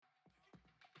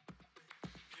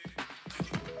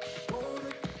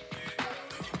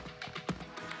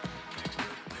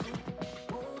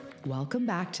Welcome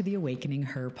back to the Awakening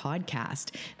Her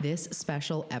podcast. This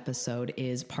special episode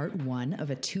is part one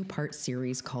of a two-part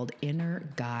series called Inner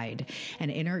Guide.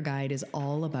 And Inner Guide is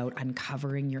all about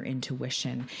uncovering your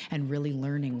intuition and really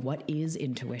learning what is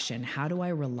intuition. How do I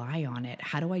rely on it?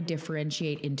 How do I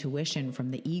differentiate intuition from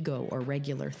the ego or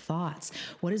regular thoughts?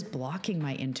 What is blocking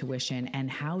my intuition, and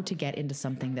how to get into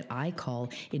something that I call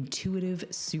intuitive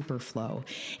superflow.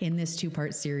 In this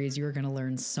two-part series, you're going to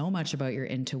learn so much about your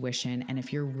intuition, and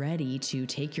if you're ready to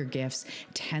take your gifts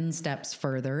 10 steps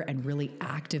further and really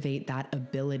activate that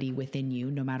ability within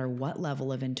you, no matter what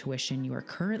level of intuition you are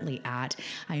currently at,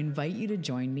 I invite you to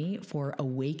join me for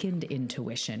Awakened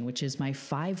Intuition, which is my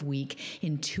 5-week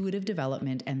intuitive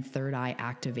development and third eye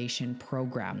activation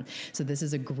program. So this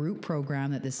is a group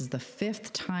program that this is the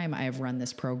 5th time I have run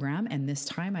this program, and this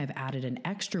time I've added an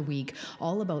extra week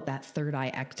all about that third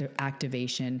eye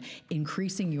activation,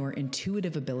 increasing your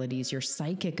intuitive abilities, your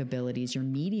psychic abilities, your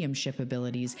mediumship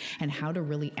abilities, and how to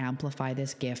really amplify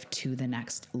this gift to the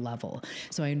next level.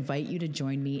 So I invite you to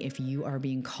join me if you are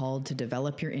being called to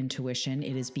develop your intuition.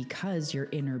 It is because your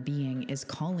inner being is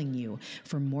calling you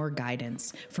for more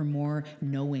guidance, for more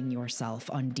knowing yourself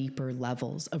on deeper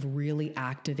levels of really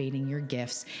activating your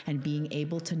gifts and being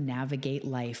able to navigate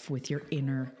life with your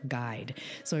inner guide.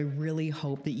 So I really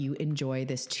hope that you enjoy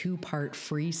this 2-part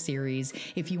free series.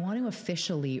 If you want to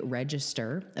officially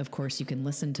register, of course, you can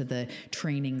listen to the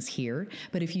trainings here,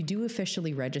 but if you do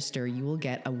officially register, you will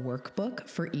get a workbook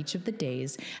for each of the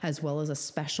days, as well as a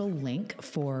special link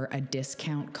for a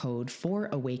discount code for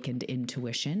Awakened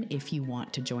Intuition if you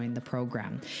want to join the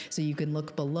program. So you can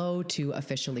look below to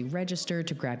officially register,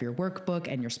 to grab your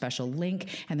workbook and your special link,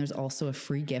 and there's also a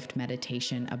free gift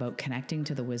meditation about connecting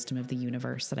to the wisdom of the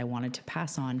universe that I wanted to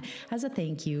pass on as a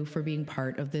thank you for being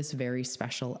part of this very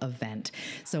special event.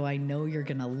 So I know you're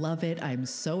going to love it. I'm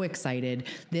so excited.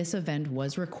 This event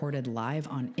was recorded live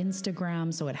on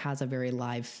Instagram, so it has a very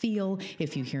live feel.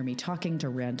 If you hear me talking to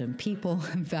random people,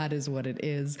 that is what it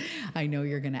is. I know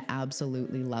you're going to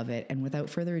absolutely love it. And without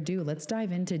further ado, let's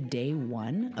dive into day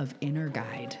 1 of Inner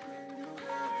Guide.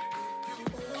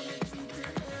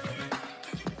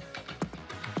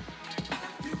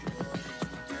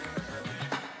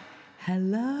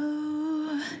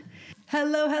 Hello.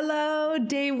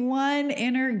 Day 1,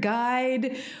 Inner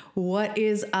Guide. What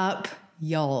is up,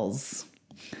 y'alls?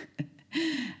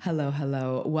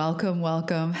 Hello.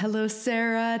 Welcome. Hello,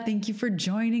 Sarah. Thank you for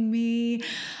joining me.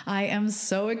 I am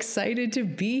so excited to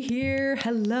be here.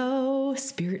 Hello,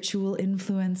 spiritual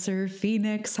influencer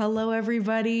Phoenix. Hello,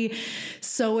 everybody.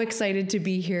 So excited to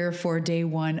be here for day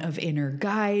 1 of Inner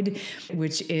Guide,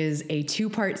 which is a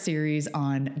 2-part series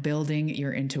on building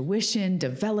your intuition,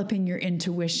 developing your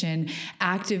intuition,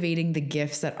 activating the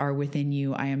gifts that are within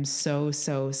you. I am so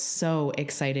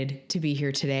excited to be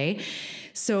here today.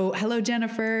 So hello,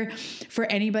 Jennifer. For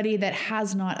anybody that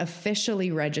has not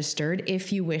officially registered,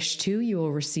 if you wish to, you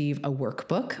will receive a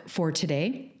workbook for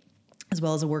today, as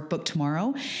well as a workbook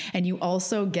tomorrow. And you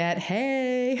also get,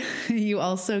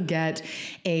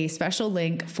 a special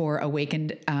link for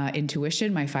Awakened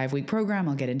Intuition, my 5-week program.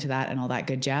 I'll get into that and all that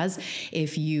good jazz.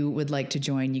 If you would like to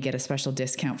join, you get a special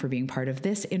discount for being part of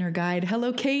this Inner Guide.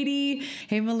 Hello, Katie.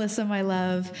 Hey, Melissa, my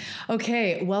love.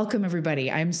 Okay, welcome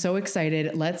everybody. I'm so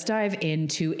excited. Let's dive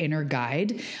into Inner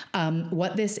Guide.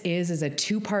 What this is a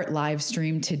 2-part live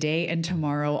stream today and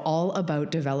tomorrow, all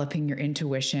about developing your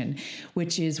intuition,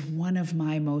 which is one of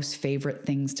my most favorite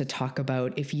things to talk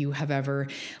about. If you have ever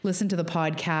listened to the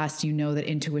podcast, you know that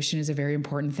intuition is a very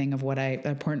important thing of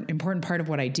important part of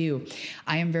what I do.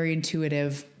 I am very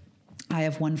intuitive. I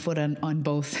have one foot on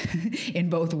both in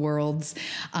both worlds.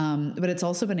 But it's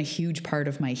also been a huge part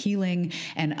of my healing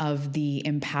and of the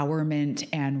empowerment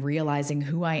and realizing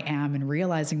who I am and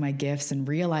realizing my gifts and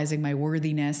realizing my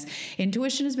worthiness.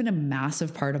 Intuition has been a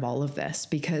massive part of all of this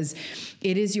because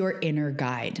it is your inner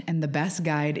guide, and the best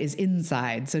guide is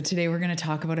inside. So today we're going to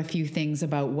talk about a few things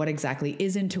about what exactly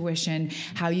is intuition,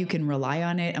 how you can rely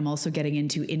on it. I'm also getting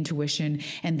into intuition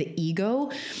and the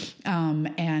ego,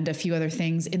 and a few other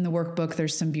things in the workbook.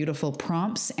 There's some beautiful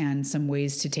prompts and some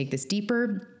ways to take this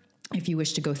deeper. If you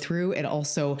wish to go through, it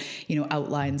also,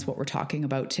 outlines what we're talking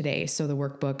about today. So the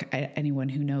workbook, anyone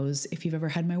who knows, if you've ever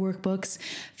had my workbooks,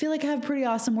 I feel like I have pretty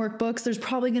awesome workbooks. There's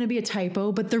probably going to be a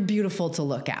typo, but they're beautiful to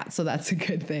look at. So that's a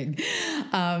good thing.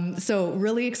 So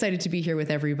really excited to be here with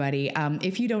everybody.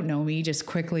 If you don't know me, just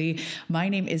quickly, my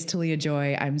name is Talia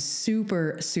Joy. I'm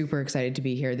super excited to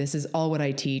be here. This is all what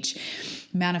I teach.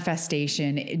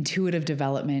 manifestation, intuitive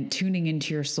development, tuning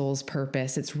into your soul's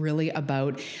purpose. It's really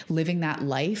about living that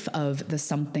life of the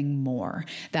something more,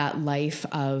 that life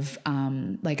of,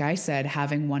 like I said,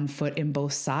 having one foot in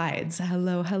both sides.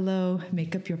 Hello, hello,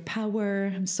 make up your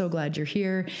power. I'm so glad you're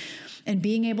here. And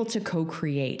being able to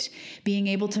co-create, being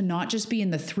able to not just be in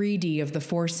the 3D of the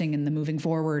forcing and the moving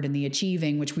forward and the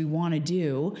achieving, which we want to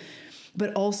do,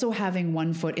 but also having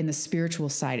one foot in the spiritual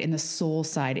side, in the soul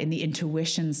side, in the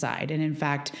intuition side. And in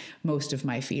fact, most of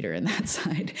my feet are in that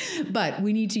side. But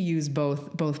we need to use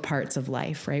both parts of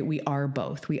life, right? We are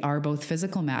both. We are both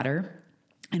physical matter,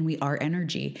 and we are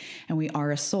energy, and we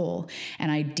are a soul.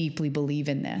 And I deeply believe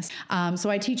in this. So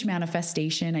I teach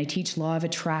manifestation, I teach law of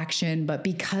attraction, but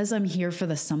because I'm here for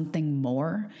the something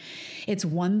more, it's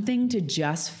one thing to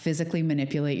just physically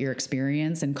manipulate your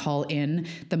experience and call in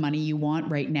the money you want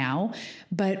right now,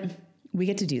 but we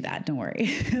get to do that, don't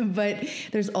worry. But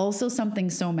there's also something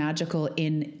so magical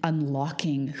in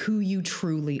unlocking who you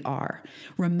truly are,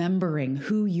 remembering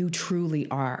who you truly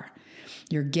are,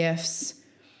 your gifts,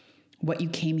 what you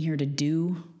came here to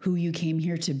do, who you came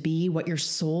here to be, what your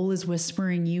soul is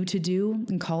whispering you to do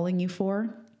and calling you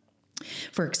for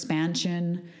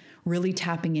expansion, really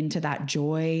tapping into that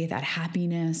joy, that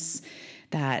happiness,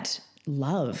 that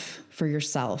love for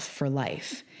yourself, for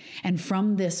life. And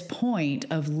from this point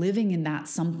of living in that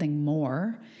something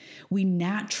more, we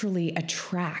naturally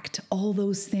attract all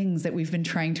those things that we've been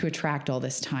trying to attract all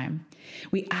this time.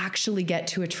 We actually get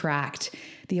to attract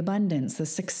the abundance, the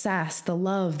success, the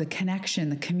love, the connection,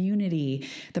 the community,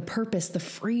 the purpose, the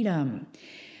freedom.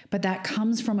 But that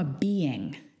comes from a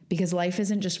being, because life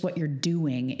isn't just what you're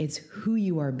doing, it's who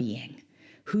you are being.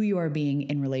 Who you are being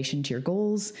in relation to your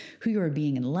goals, who you are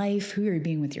being in life, who you're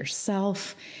being with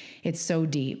yourself. It's so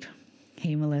deep.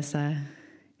 Hey, Melissa.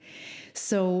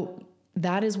 So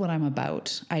that is what I'm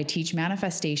about. I teach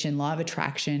manifestation, law of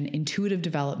attraction, intuitive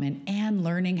development, and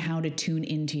learning how to tune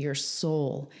into your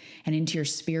soul and into your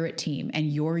spirit team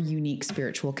and your unique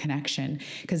spiritual connection,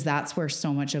 because that's where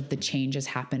so much of the change has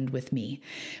happened with me.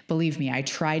 Believe me, I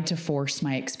tried to force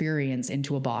my experience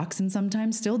into a box, and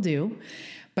sometimes still do,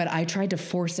 but I tried to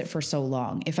force it for so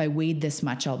long. If I weighed this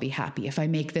much, I'll be happy. If I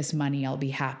make this money, I'll be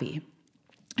happy.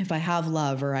 If I have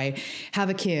love, or I have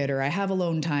a kid, or I have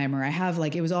alone time, or I have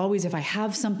it was always, if I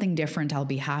have something different, I'll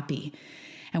be happy.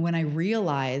 And when I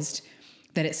realized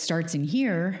that it starts in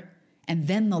here, and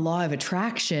then the law of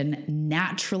attraction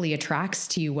naturally attracts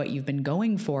to you what you've been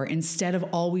going for, instead of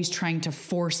always trying to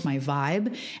force my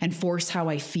vibe and force how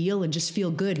I feel and just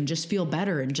feel good and just feel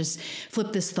better and just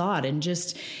flip this thought and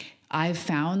just... I've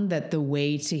found that the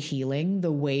way to healing,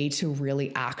 the way to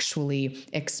really actually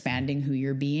expanding who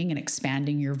you're being and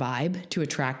expanding your vibe to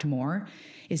attract more,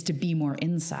 is to be more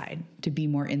inside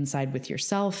with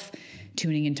yourself,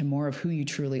 tuning into more of who you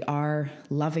truly are,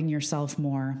 loving yourself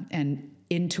more. And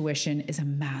intuition is a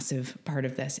massive part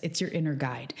of this. It's your inner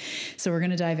guide. So we're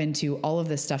going to dive into all of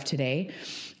this stuff today.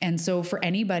 And so for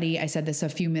anybody, I said this a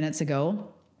few minutes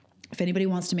ago, if anybody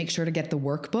wants to make sure to get the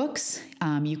workbooks,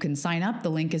 you can sign up. The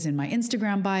link is in my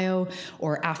Instagram bio,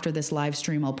 or after this live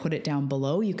stream, I'll put it down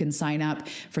below. You can sign up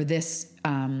for this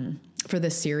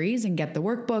series and get the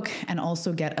workbook, and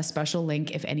also get a special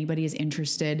link if anybody is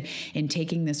interested in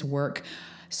taking this work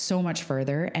so much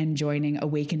further and joining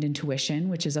Awakened Intuition,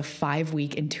 which is a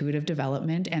 5-week intuitive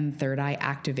development and third eye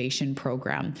activation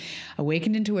program.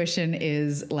 Awakened Intuition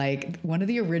is one of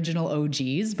the original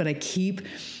OGs, but I keep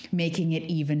making it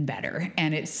even better.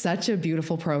 And it's such a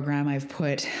beautiful program. I've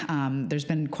put, there's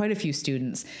been quite a few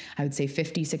students, I would say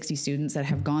 50, 60 students that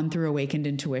have gone through Awakened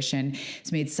Intuition.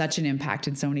 It's made such an impact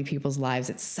in so many people's lives.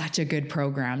 It's such a good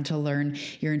program to learn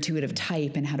your intuitive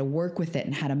type and how to work with it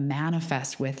and how to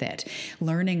manifest with it,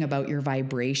 learning about your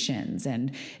vibrations.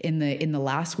 And in the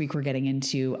last week, we're getting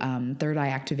into third eye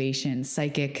activation,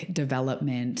 psychic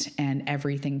development, and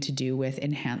everything to do with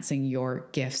enhancing your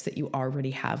gifts that you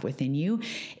already have within you.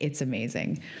 It's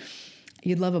amazing.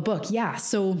 You'd love a book. Yeah.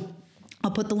 So I'll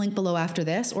put the link below after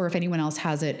this, or if anyone else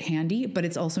has it handy, but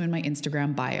it's also in my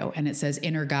Instagram bio, and it says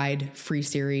Inner Guide free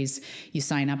series. You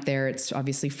sign up there. It's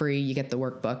obviously free. You get the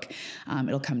workbook.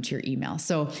 It'll come to your email.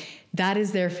 So that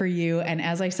is there for you. And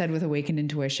as I said, with Awakened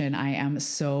Intuition, I am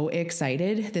so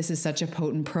excited. This is such a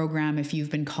potent program. If you've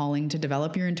been calling to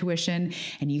develop your intuition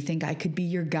and you think I could be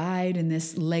your guide in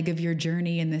this leg of your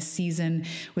journey in this season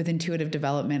with intuitive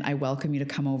development, I welcome you to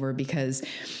come over, because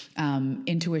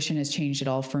intuition has changed it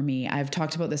all for me. I've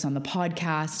talked about this on the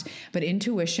podcast, but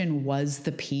intuition was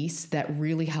the piece that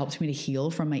really helped me to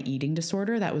heal from my eating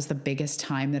disorder. That was the biggest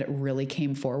time that it really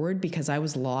came forward, because I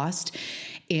was lost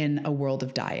in a world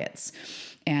of diets.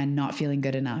 and not feeling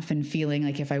good enough and feeling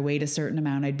like if I weighed a certain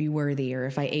amount, I'd be worthy, or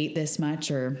if I ate this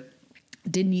much or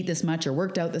didn't eat this much or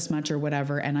worked out this much or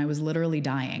whatever. And I was literally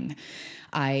dying.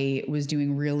 I was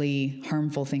doing really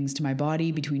harmful things to my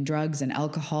body between drugs and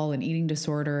alcohol and eating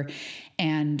disorder.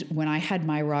 And when I had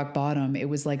my rock bottom, it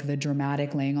was like the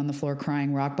dramatic laying on the floor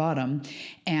crying rock bottom.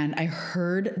 And I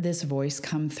heard this voice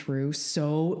come through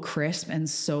so crisp and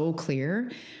so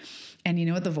clear. And you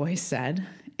know what the voice said?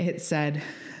 It said,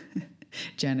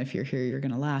 Jen, if you're here, you're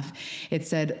going to laugh. It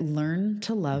said, learn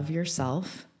to love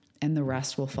yourself and the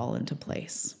rest will fall into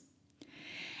place.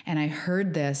 And I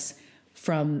heard this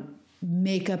from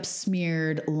makeup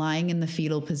smeared, lying in the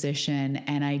fetal position.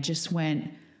 And I just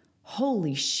went,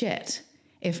 holy shit.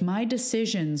 If my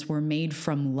decisions were made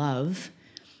from love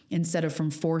instead of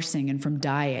from forcing and from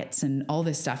diets and all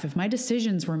this stuff, if my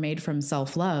decisions were made from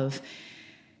self-love,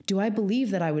 do I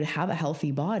believe that I would have a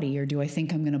healthy body, or do I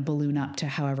think I'm going to balloon up to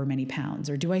however many pounds?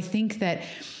 Or do I think that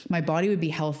my body would be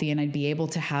healthy and I'd be able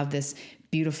to have this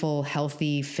beautiful,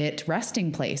 healthy, fit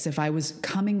resting place if I was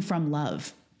coming from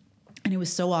love? And it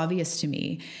was so obvious to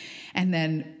me. And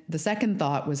then the second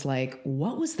thought was like,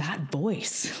 what was that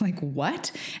voice? Like,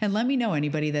 what? And let me know,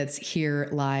 anybody that's here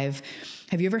live,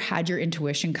 have you ever had your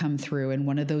intuition come through and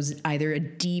one of those, either a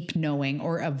deep knowing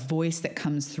or a voice that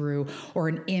comes through or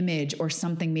an image or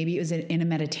something? Maybe it was in a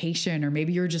meditation, or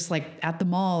maybe you're just like at the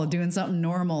mall doing something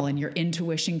normal and your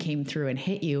intuition came through and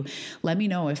hit you. Let me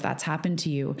know if that's happened to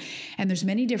you. And there's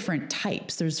many different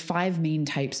types. There's 5 main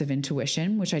types of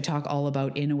intuition, which I talk all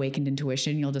about in Awakened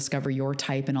Intuition. You'll discover your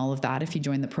type and all of that if you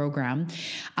join the program.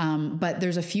 But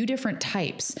there's a few different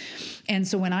types. And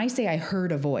so when I say I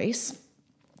heard a voice,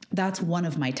 that's one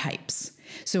of my types.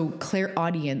 So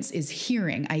clairaudience is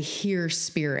hearing. I hear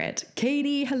spirit.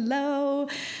 Katie, hello.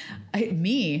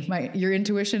 Your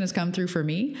intuition has come through for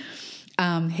me.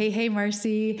 Hey,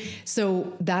 Marcy.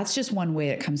 So that's just one way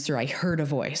it comes through. I heard a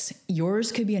voice.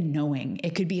 Yours could be a knowing.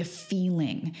 It could be a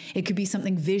feeling. It could be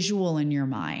something visual in your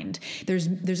mind.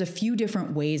 There's a few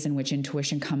different ways in which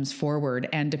intuition comes forward.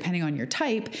 And depending on your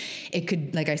type, it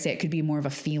could, like I say, it could be more of a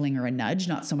feeling or a nudge,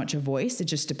 not so much a voice. It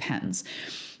just depends.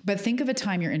 But think of a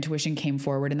time your intuition came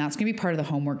forward, and that's going to be part of the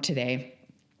homework today.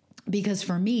 Because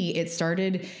for me,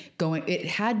 it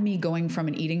had me going from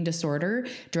an eating disorder,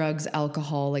 drugs,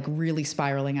 alcohol, like really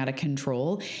spiraling out of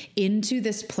control, into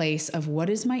this place of what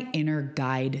does my inner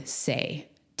guide say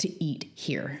to eat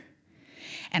here?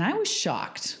 And I was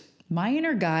shocked. My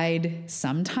inner guide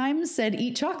sometimes said,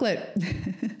 eat chocolate.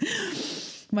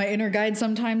 My inner guide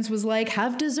sometimes was like,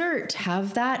 have dessert,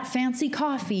 have that fancy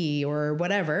coffee or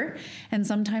whatever. And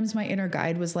sometimes my inner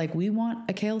guide was like, we want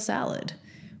a kale salad.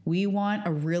 We want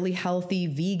a really healthy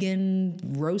vegan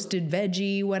roasted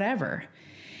veggie, whatever.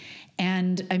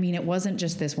 And I mean, it wasn't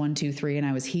just this 1, 2, 3 and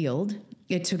I was healed.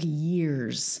 It took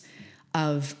years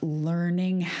of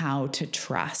learning how to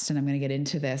trust. And I'm going to get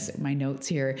into this in my notes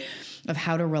here of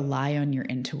how to rely on your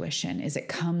intuition. Is it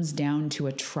comes down to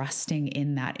a trusting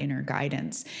in that inner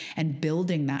guidance and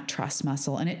building that trust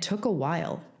muscle. And it took a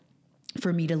while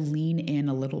for me to lean in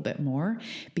a little bit more,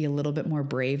 be a little bit more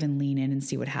brave and lean in and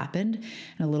see what happened,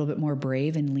 and a little bit more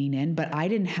brave and lean in. But I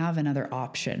didn't have another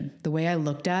option. The way I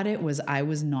looked at it was I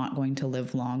was not going to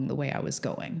live long the way I was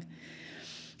going.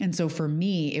 And so for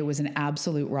me, it was an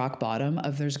absolute rock bottom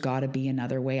of there's got to be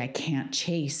another way. I can't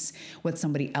chase what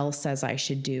somebody else says I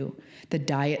should do, the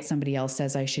diet somebody else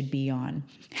says I should be on,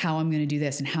 how I'm going to do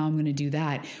this and how I'm going to do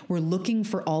that. We're looking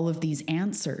for all of these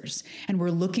answers, and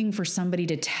we're looking for somebody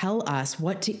to tell us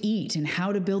what to eat and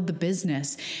how to build the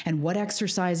business and what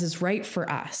exercise is right for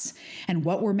us and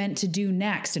what we're meant to do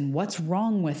next and what's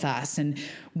wrong with us and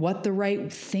what the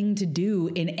right thing to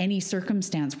do in any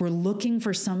circumstance. We're looking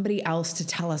for somebody else to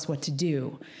tell us what to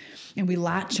do. And we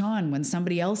latch on when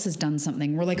somebody else has done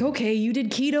something. We're like, okay, you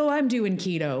did keto, I'm doing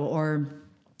keto. Or,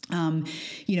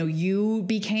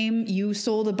 you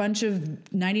sold a bunch of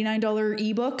 $99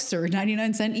 ebooks or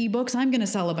 99-cent ebooks. I'm going to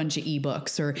sell a bunch of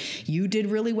ebooks. Or you did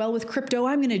really well with crypto.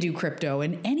 I'm going to do crypto.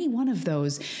 And any one of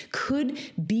those could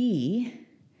be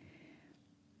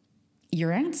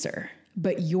your answer.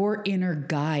 But your inner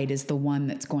guide is the one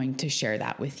that's going to share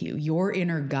that with you. Your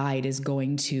inner guide is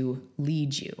going to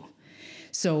lead you.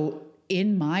 So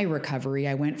in my recovery,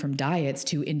 I went from diets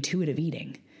to intuitive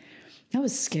eating. That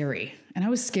was scary. And I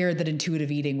was scared that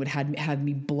intuitive eating would have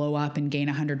me blow up and gain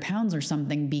 100 pounds or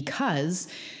something, because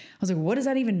I was like, what does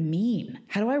that even mean?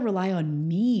 How do I rely on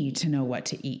me to know what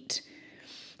to eat?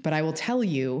 But I will tell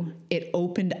you, it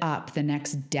opened up the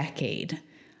next decade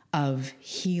of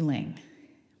healing,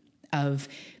 of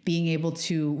being able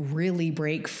to really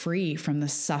break free from the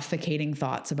suffocating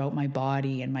thoughts about my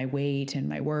body and my weight and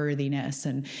my worthiness,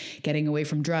 and getting away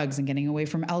from drugs and getting away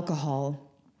from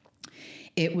alcohol.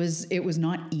 It was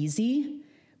not easy,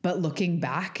 but looking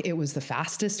back, it was the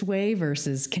fastest way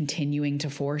versus continuing to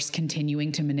force,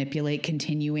 continuing to manipulate,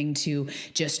 continuing to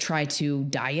just try to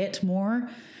diet more.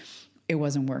 It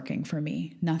wasn't working for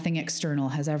me. Nothing external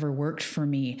has ever worked for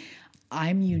me.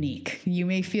 I'm unique. You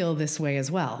may feel this way as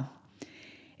well,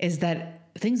 is that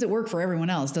things that work for everyone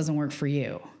else doesn't work for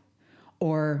you.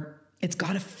 Or it's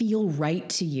got to feel right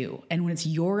to you. And when it's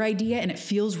your idea and it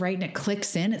feels right and it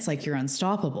clicks in, it's like you're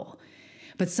unstoppable.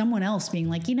 But someone else being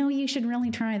like, you should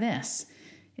really try this.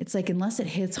 It's like, unless it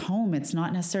hits home, it's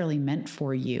not necessarily meant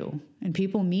for you. And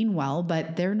people mean well,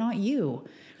 but they're not you.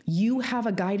 You have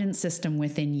a guidance system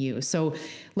within you. So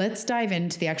let's dive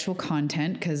into the actual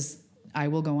content, because I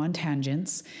will go on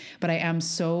tangents, but I am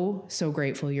so, so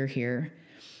grateful you're here.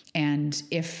 And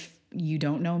if you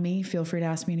don't know me, feel free to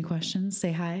ask me any questions.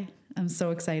 Say hi. I'm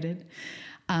so excited.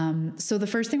 So the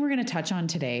first thing we're going to touch on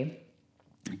today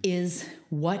is,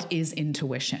 what is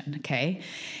intuition? Okay.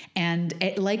 And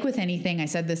like with anything, I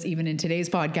said this even in today's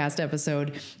podcast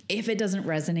episode, if it doesn't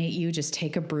resonate you, just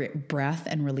take a breath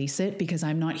and release it, because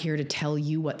I'm not here to tell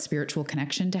you what spiritual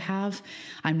connection to have.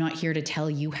 I'm not here to tell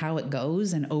you how it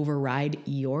goes and override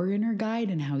your inner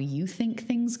guide and how you think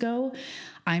things go.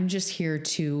 I'm just here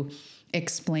to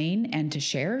explain and to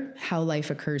share how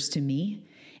life occurs to me,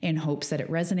 in hopes that it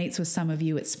resonates with some of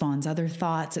you. It spawns other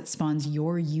thoughts. It spawns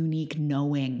your unique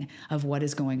knowing of what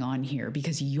is going on here,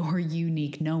 because your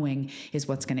unique knowing is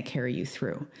what's going to carry you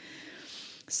through.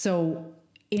 So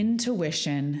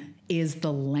intuition is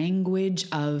the language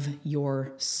of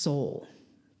your soul.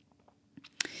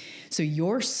 So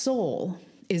your soul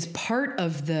is part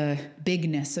of the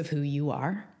bigness of who you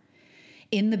are.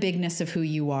 In the bigness of who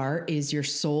you are is your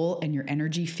soul and your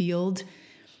energy field.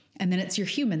 And then it's your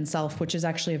human self, which is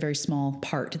actually a very small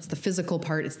part. It's the physical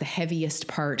part. It's the heaviest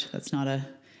part. That's not a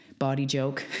body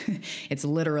joke. It's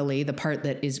literally the part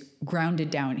that is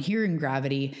grounded down here in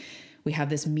gravity. We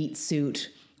have this meat suit.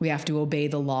 We have to obey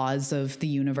the laws of the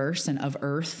universe and of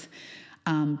Earth.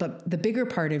 But the bigger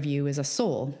part of you is a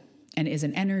soul and is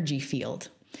an energy field.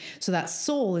 So that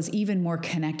soul is even more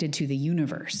connected to the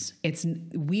universe.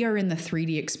 We are in the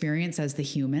 3D experience as the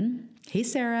human. Hey,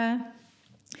 Sarah.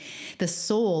 The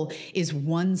soul is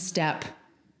one step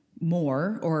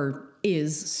more, or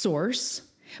is source,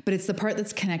 but it's the part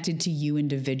that's connected to you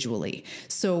individually.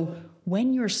 So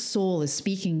when your soul is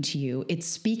speaking to you, it's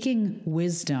speaking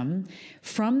wisdom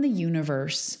from the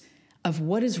universe of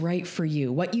what is right for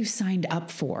you, what you signed up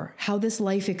for, how this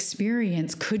life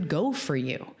experience could go for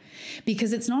you.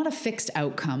 Because it's not a fixed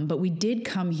outcome, but we did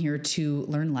come here to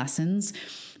learn lessons,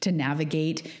 to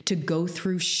navigate, to go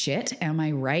through shit. Am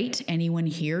I right? Anyone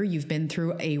here, you've been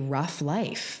through a rough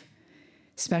life,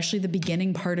 especially the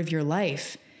beginning part of your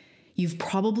life. You've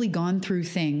probably gone through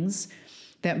things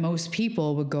that most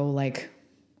people would go like,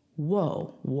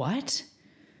 whoa, what?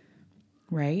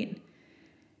 Right?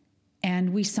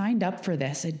 And we signed up for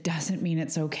this. It doesn't mean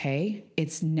it's okay.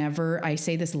 It's never, I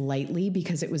say this lightly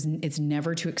because it's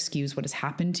never to excuse what has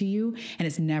happened to you. And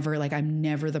it's never like, I'm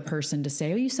never the person to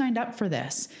say, oh, you signed up for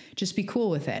this. Just be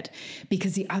cool with it.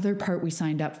 Because the other part we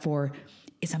signed up for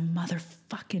is a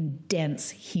motherfucking dense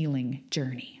healing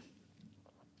journey.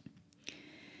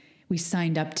 We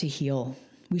signed up to heal.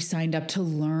 We signed up to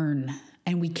learn.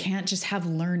 And we can't just have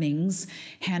learnings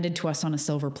handed to us on a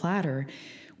silver platter.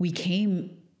 We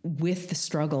came with the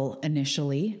struggle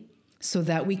initially so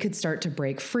that we could start to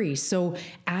break free. So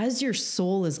as your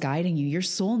soul is guiding you, your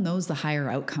soul knows the higher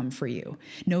outcome for you,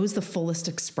 knows the fullest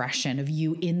expression of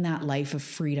you in that life of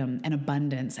freedom and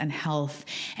abundance and health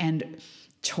and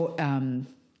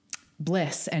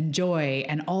bliss and joy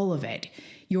and all of it.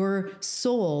 Your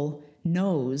soul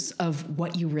knows of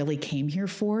what you really came here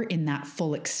for in that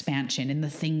full expansion, in the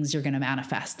things you're going to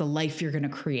manifest, the life you're going to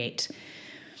create.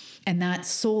 And that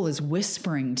soul is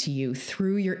whispering to you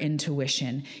through your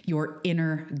intuition, your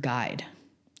inner guide.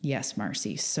 Yes,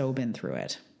 Marcy, so been through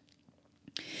it.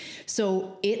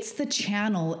 So it's the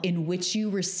channel in which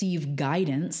you receive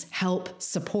guidance, help,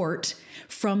 support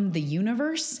from the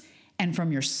universe and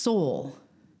from your soul.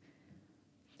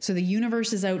 So the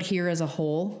universe is out here as a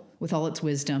whole with all its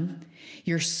wisdom.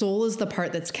 Your soul is the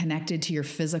part that's connected to your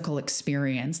physical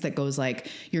experience that goes like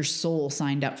your soul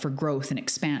signed up for growth and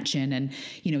expansion. And,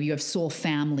 you have soul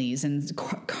families and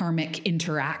karmic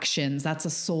interactions. That's a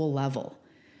soul level.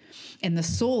 And the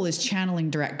soul is channeling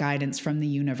direct guidance from the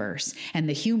universe. And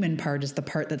the human part is the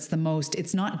part that's the most,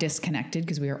 it's not disconnected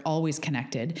because we are always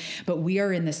connected, but we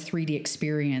are in this 3D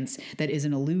experience that is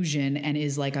an illusion and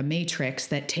is like a matrix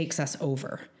that takes us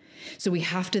over. So we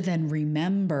have to then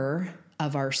remember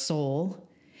of our soul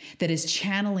that is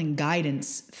channeling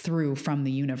guidance through from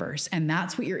the universe. And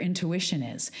that's what your intuition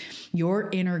is. Your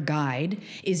inner guide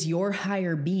is your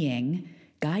higher being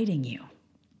guiding you.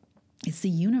 It's the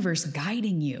universe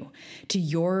guiding you to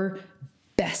your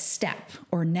best step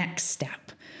or next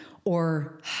step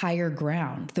or higher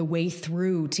ground, the way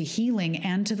through to healing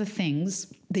and to the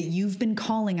things that you've been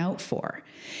calling out for.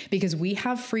 Because we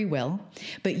have free will,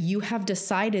 but you have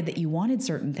decided that you wanted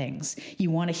certain things. You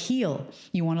want to heal.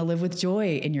 You want to live with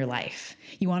joy in your life.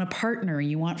 You want a partner.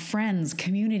 You want friends,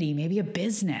 community, maybe a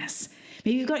business.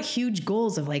 Maybe you've got huge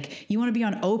goals of like, you want to be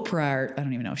on Oprah, or I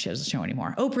don't even know if she has a show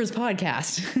anymore, Oprah's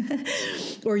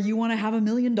podcast, or you want to have $1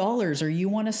 million, or you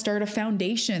want to start a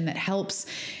foundation that helps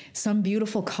some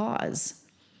beautiful cause.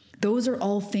 Those are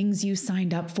all things you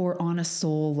signed up for on a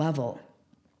soul level.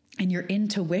 And your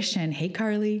intuition, hey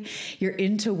Carly, your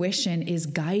intuition is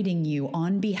guiding you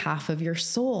on behalf of your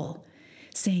soul,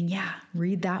 saying, yeah,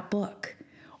 read that book,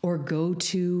 or go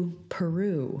to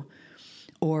Peru,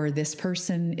 or this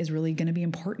person is really going to be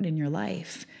important in your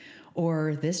life,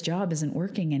 or this job isn't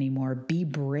working anymore. Be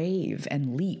brave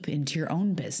and leap into your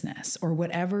own business, or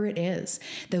whatever it is.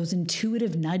 Those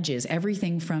intuitive nudges,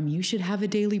 everything from you should have a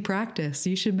daily practice,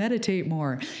 you should meditate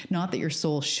more. Not that your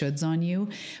soul shoulds on you,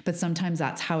 but sometimes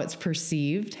that's how it's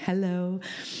perceived. Hello.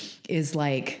 Is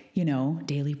like,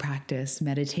 daily practice,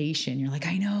 meditation. You're like,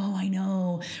 I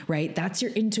know, right? That's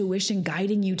your intuition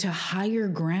guiding you to higher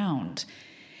ground.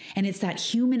 And it's that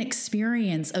human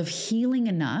experience of healing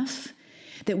enough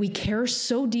that we care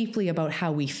so deeply about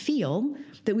how we feel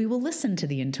that we will listen to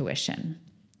the intuition,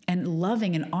 and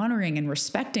loving and honoring and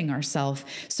respecting ourselves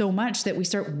so much that we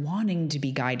start wanting to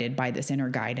be guided by this inner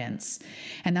guidance.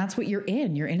 And that's what you're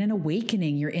in. You're in an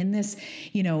awakening. You're in this,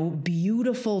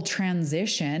 beautiful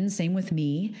transition, same with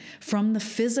me, from the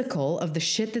physical of the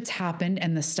shit that's happened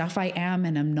and the stuff I am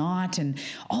and I'm not, and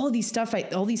all these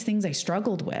things I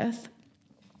struggled with,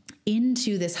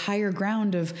 into this higher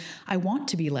ground of, I want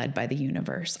to be led by the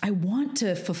universe. I want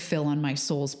to fulfill on my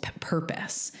soul's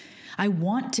purpose. I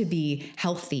want to be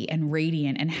healthy and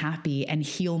radiant and happy and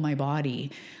heal my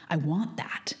body. I want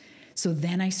that. So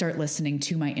then I start listening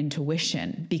to my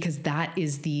intuition, because that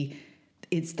is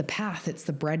it's the path. It's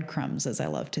the breadcrumbs, as I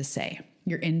love to say.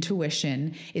 Your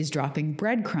intuition is dropping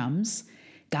breadcrumbs,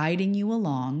 guiding you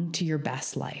along to your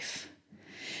best life.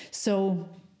 So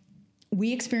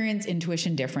we experience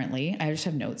intuition differently. I just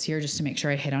have notes here just to make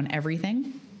sure I hit on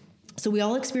everything. So we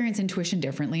all experience intuition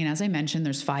differently. And as I mentioned,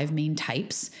 there's 5 main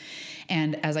types.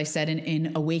 And as I said,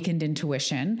 in Awakened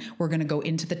Intuition, we're going to go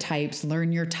into the types,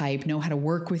 learn your type, know how to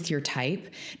work with your type,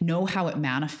 know how it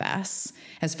manifests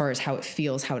as far as how it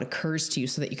feels, how it occurs to you,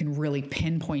 so that you can really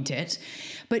pinpoint it.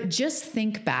 But just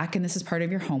think back, and this is part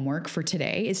of your homework for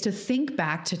today, is to think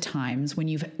back to times when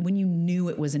you knew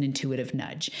it was an intuitive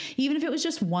nudge, even if it was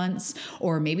just once,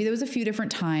 or maybe there was a few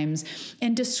different times,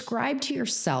 and describe to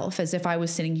yourself, as if I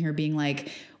was sitting here being like,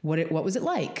 what was it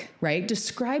like, right?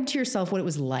 Describe to yourself what it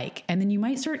was like. And then you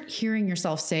might start hearing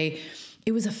yourself say,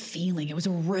 it was a feeling. It was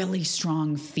a really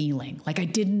strong feeling. Like I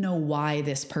didn't know why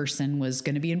this person was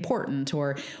going to be important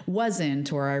or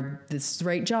wasn't, or this is the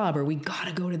right job, or we got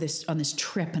to go to on this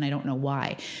trip and I don't know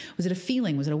why. Was it a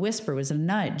feeling? Was it a whisper? Was it a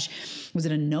nudge? Was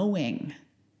it a knowing?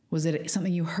 Was it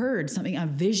something you heard, a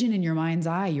vision in your mind's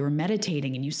eye? You were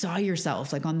meditating and you saw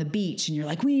yourself like on the beach and you're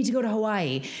like, we need to go to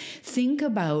Hawaii. Think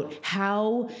about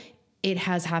how it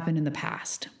has happened in the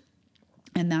past.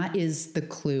 And that is the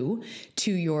clue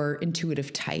to your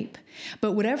intuitive type.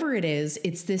 But whatever it is,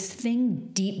 it's this thing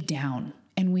deep down.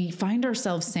 And we find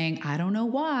ourselves saying, I don't know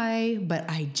why, but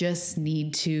I just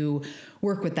need to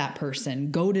work with that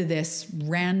person, go to this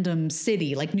random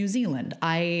city like New Zealand.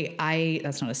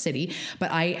 That's not a city,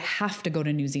 but I have to go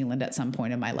to New Zealand at some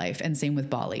point in my life. And same with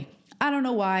Bali. I don't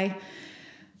know why,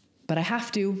 but I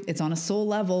have to. It's on a soul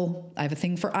level. I have a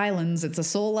thing for islands. It's a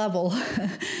soul level.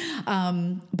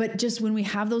 But just when we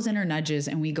have those inner nudges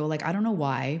and we go like, I don't know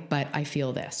why, but I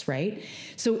feel this, right?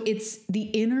 So it's the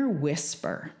inner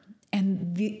whisper.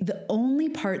 And the only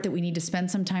part that we need to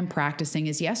spend some time practicing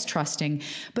is, yes, trusting,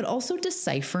 but also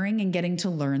deciphering and getting to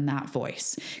learn that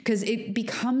voice, because it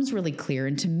becomes really clear.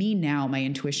 And to me now, my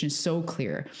intuition is so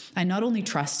clear. I not only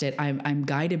trust it, I'm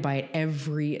guided by it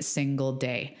every single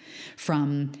day,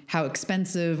 from how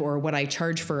expensive or what I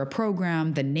charge for a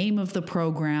program, the name of the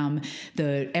program,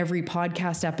 every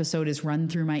podcast episode is run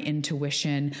through my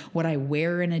intuition, what I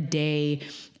wear in a day,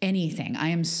 anything. I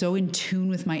am so in tune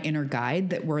with my inner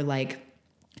guide that we're like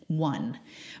one.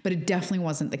 But it definitely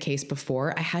wasn't the case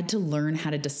before. I had to learn how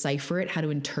to decipher it, how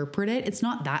to interpret it. It's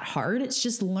not that hard. It's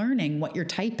just learning what your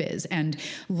type is and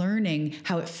learning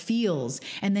how it feels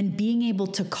and then being able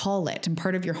to call it. And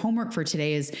part of your homework for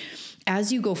today is,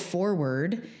 as you go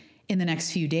forward in the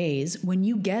next few days, when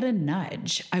you get a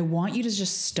nudge, I want you to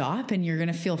just stop, and you're going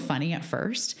to feel funny at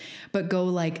first, but go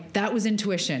like, that was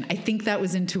intuition. I think that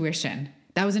was intuition.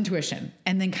 That was intuition.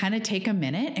 And then kind of take a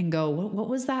minute and go, what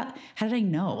was that? How did I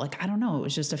know? Like, I don't know. It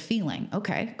was just a feeling.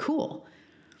 Okay, cool.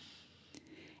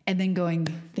 And then going,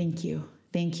 thank you.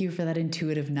 Thank you for that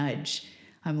intuitive nudge.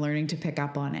 I'm learning to pick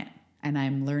up on it, and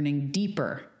I'm learning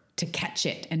deeper to catch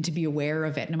it and to be aware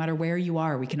of it. No matter where you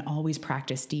are, we can always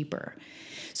practice deeper.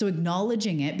 So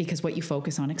acknowledging it, because what you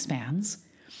focus on expands.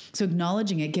 So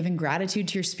acknowledging it, giving gratitude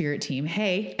to your spirit team.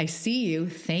 Hey, I see you.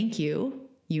 Thank you,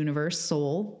 universe,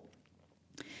 soul.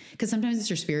 Because sometimes it's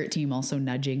your spirit team also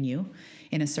nudging you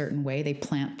in a certain way. They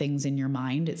plant things in your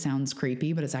mind. It sounds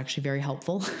creepy, but it's actually very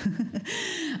helpful.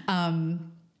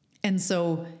 And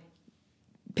so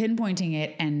pinpointing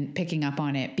it and picking up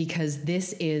on it, because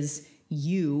this is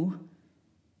you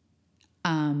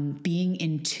being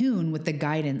in tune with the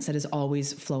guidance that is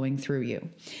always flowing through you.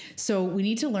 So we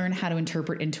need to learn how to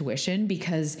interpret intuition,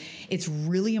 because it's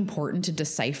really important to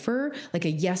decipher like a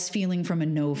yes feeling from a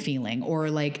no feeling, or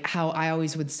like how I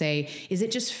always would say, is it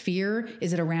just fear?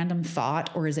 Is it a random thought,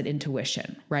 or is it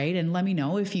intuition? Right? And let me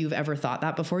know if you've ever thought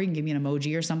that before. You can give me an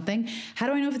emoji or something. How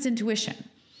do I know if it's intuition?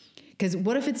 Because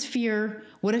what if it's fear?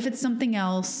 What if it's something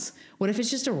else? What if it's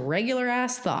just a regular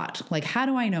ass thought? Like, how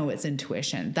do I know it's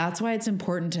intuition? That's why it's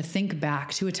important to think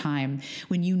back to a time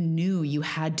when you knew you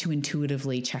had to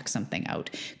intuitively check something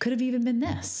out. Could have even been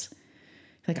this.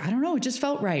 Like, I don't know, it just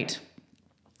felt right.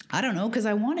 I don't know, because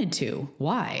I wanted to.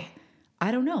 Why?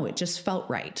 I don't know, it just felt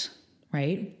right,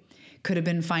 right? Could have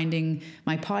been finding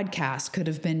my podcast, could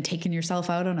have been taking yourself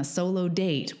out on a solo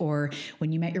date, or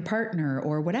when you met your partner,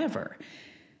 or whatever.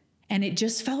 And it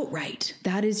just felt right.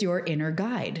 That is your inner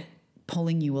guide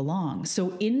pulling you along.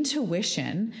 So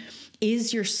intuition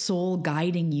is your soul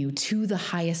guiding you to the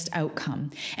highest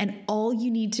outcome. And all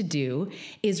you need to do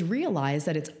is realize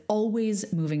that it's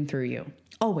always moving through you.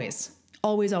 Always,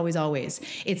 always, always, always.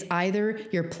 It's either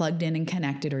you're plugged in and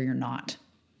connected or you're not.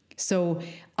 So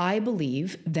I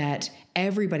believe that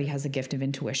everybody has a gift of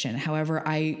intuition. However,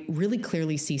 I really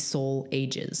clearly see soul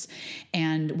ages.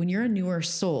 And when you're a newer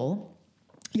soul,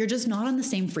 you're just not on the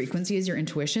same frequency as your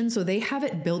intuition. So they have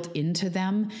it built into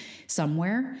them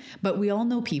somewhere. But we all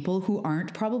know people who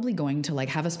aren't probably going to like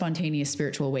have a spontaneous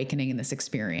spiritual awakening in this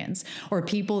experience, or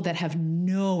people that have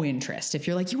no interest. If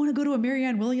you're like, you want to go to a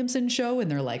Marianne Williamson show?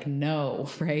 And they're like, no,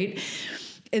 right?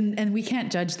 And we can't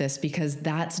judge this, because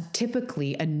that's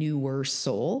typically a newer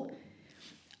soul.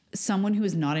 Someone who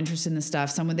is not interested in this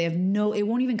stuff, it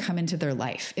won't even come into their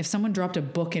life. If someone dropped a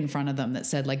book in front of them that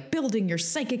said like building your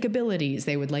psychic abilities,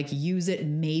 they would like use it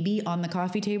maybe on the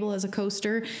coffee table as a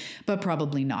coaster, but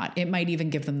probably not. It might even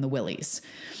give them the willies.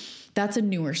 That's a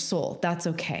newer soul. That's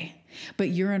okay.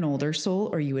 But you're an older soul,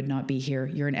 or you would not be here.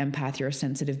 You're an empath. You're a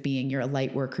sensitive being. You're a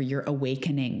light worker. You're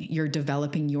awakening. You're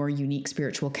developing your unique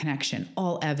spiritual connection.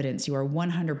 All evidence. You are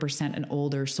 100% an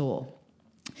older soul.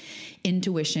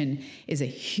 Intuition is a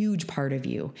huge part of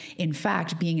you. In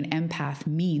fact, being an empath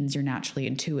means you're naturally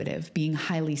intuitive. Being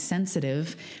highly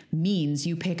sensitive means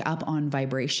you pick up on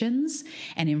vibrations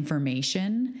and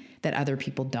information that other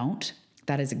people don't.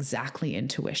 That is exactly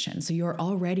intuition. So you're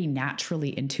already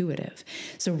naturally intuitive.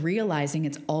 So realizing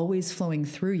it's always flowing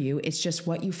through you, it's just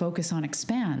what you focus on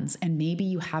expands. And maybe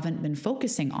you haven't been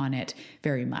focusing on it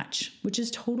very much, which is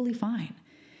totally fine.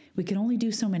 We can only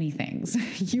do so many things.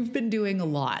 You've been doing a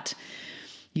lot.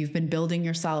 You've been building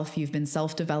yourself. You've been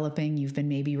self-developing. You've been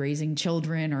maybe raising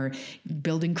children or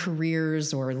building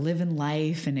careers or living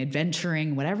life and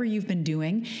adventuring, whatever you've been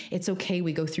doing. It's okay.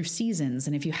 We go through seasons.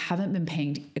 And if you haven't been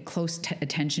paying close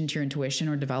attention to your intuition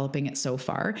or developing it so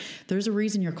far, there's a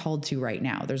reason you're called to right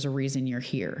now. There's a reason you're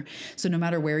here. So no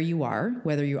matter where you are,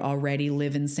 whether you already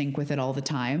live in sync with it all the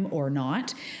time or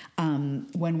not,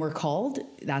 when we're called,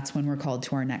 that's when we're called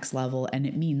to our next level. And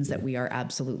it means that we are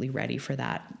absolutely ready for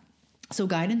that. So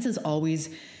guidance is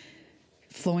always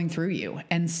flowing through you,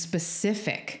 and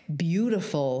specific,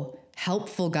 beautiful,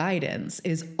 helpful guidance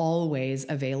is always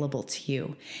available to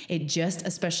you. It just,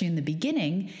 especially in the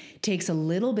beginning, takes a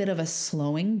little bit of a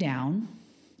slowing down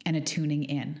and a tuning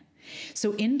in.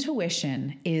 So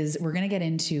intuition is, we're going to get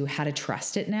into how to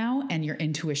trust it now, and your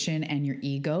intuition and your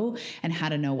ego, and how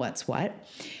to know what's what.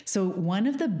 So one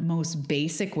of the most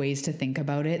basic ways to think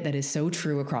about it that is so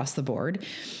true across the board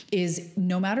is,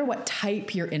 no matter what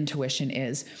type your intuition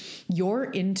is,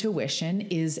 your intuition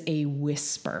is a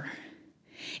whisper.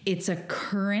 It's a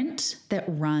current that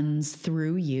runs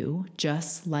through you,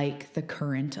 just like the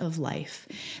current of life,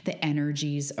 the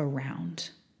energies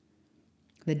around,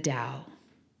 the Tao.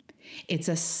 It's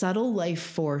a subtle life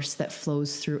force that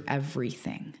flows through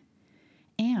everything.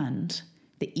 And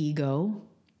the ego,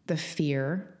 the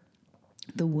fear,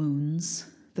 the wounds,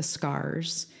 the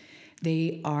scars,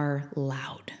 they are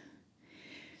loud.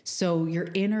 So your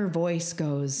inner voice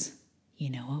goes, you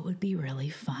know what would be really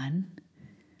fun?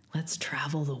 Let's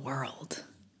travel the world,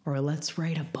 or let's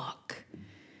write a book.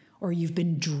 Or you've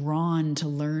been drawn to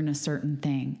learn a certain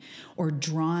thing, or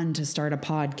drawn to start a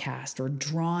podcast, or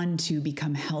drawn to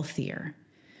become healthier.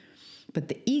 But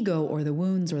the ego or the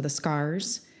wounds or the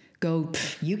scars go,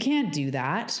 you can't do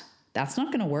that. That's not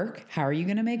going to work. How are you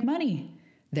going to make money?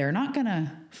 They're not going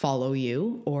to follow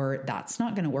you, or that's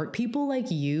not going to work. People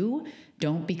like you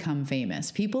don't become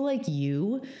famous. People like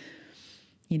you,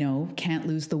 can't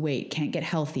lose the weight, can't get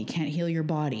healthy, can't heal your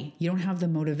body. You don't have the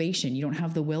motivation. You don't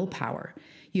have the willpower.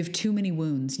 You have too many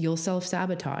wounds. You'll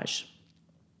self-sabotage,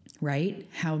 right?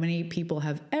 How many people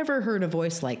have ever heard a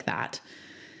voice like that?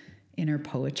 Inner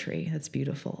poetry. That's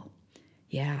beautiful.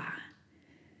 Yeah.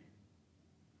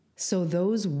 So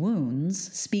those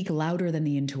wounds speak louder than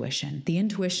the intuition. The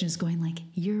intuition is going like,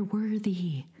 you're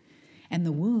worthy. And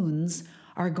the wounds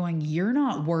are going, you're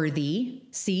not worthy.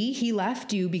 See, he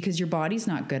left you because your body's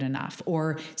not good enough.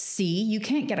 Or see, you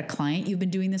can't get a client. You've been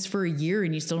doing this for a year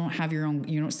and you still don't have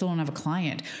still don't have a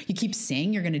client. You keep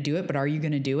saying you're going to do it, but are you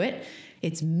going to do it?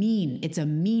 It's mean. It's a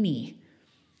meanie.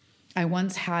 I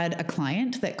once had a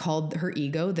client that called her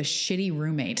ego the shitty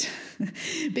roommate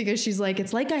because she's like,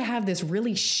 it's like I have this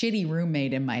really shitty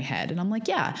roommate in my head. And I'm like,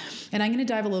 yeah. And I'm going to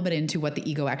dive a little bit into what the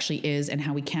ego actually is and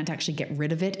how we can't actually get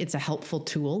rid of it. It's a helpful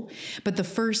tool. But the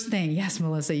first thing, yes,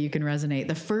 Melissa, you can resonate.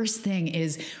 The first thing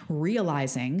is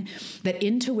realizing that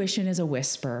intuition is a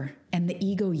whisper and the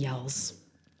ego yells.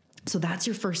 So that's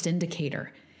your first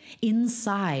indicator.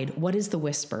 Inside, what is the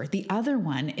whisper? The other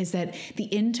one is that the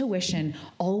intuition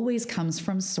always comes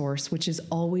from source, which is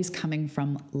always coming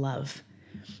from love.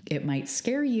 It might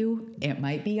scare you. It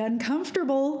might be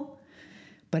uncomfortable,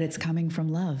 but it's coming from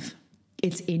love.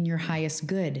 It's in your highest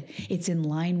good. It's in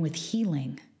line with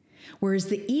healing. Whereas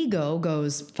the ego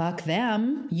goes, fuck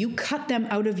them. You cut them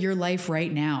out of your life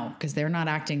right now because they're not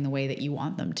acting the way that you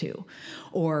want them to.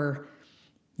 Or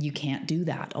you can't do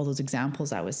that. All those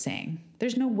examples I was saying.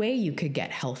 There's no way you could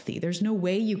get healthy. There's no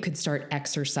way you could start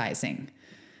exercising,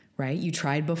 right? You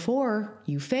tried before,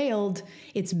 you failed.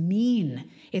 It's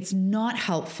mean. It's not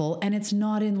helpful, and it's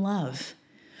not in love.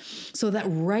 So that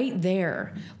right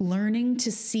there, learning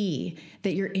to see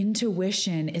that your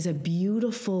intuition is a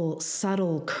beautiful,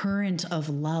 subtle current of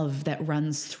love that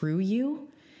runs through you,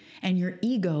 and your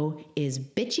ego is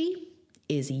bitchy,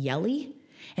 is yelly,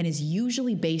 and is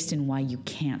usually based in why you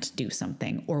can't do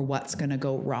something or what's going to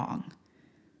go wrong.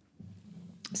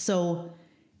 So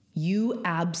you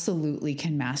absolutely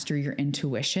can master your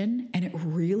intuition, and it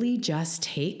really just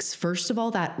takes, first of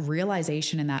all, that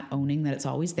realization and that owning that it's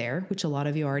always there, which a lot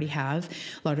of you already have.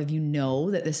 A lot of you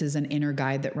know that this is an inner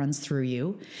guide that runs through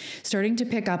you. Starting to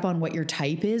pick up on what your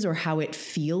type is or how it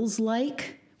feels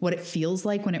like, what it feels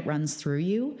like when it runs through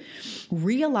you,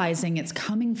 realizing it's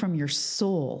coming from your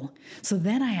soul. So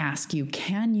then I ask you,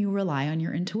 can you rely on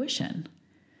your intuition?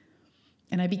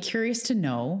 And I'd be curious to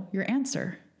know your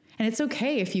answer. And it's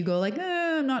okay if you go like,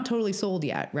 I'm not totally sold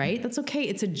yet, right? That's okay.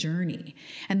 It's a journey.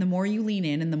 And the more you lean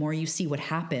in and the more you see what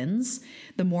happens,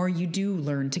 the more you do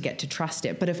learn to get to trust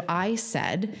it. But if I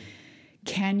said,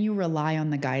 can you rely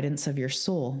on the guidance of your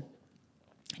soul?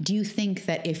 Do you think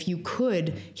that if you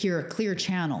could hear a clear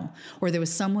channel, or there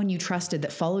was someone you trusted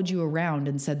that followed you around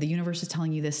and said, the universe is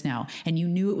telling you this now, and you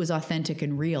knew it was authentic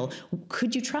and real,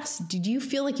 could you trust? Do you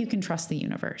feel like you can trust the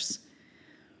universe?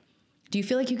 Do you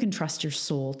feel like you can trust your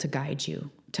soul to guide you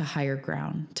to higher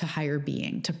ground, to higher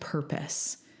being, to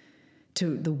purpose,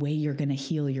 to the way you're going to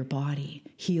heal your body,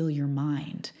 heal your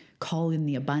mind, call in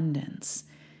the abundance,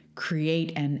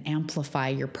 create and amplify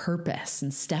your purpose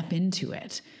and step into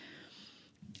it?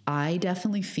 I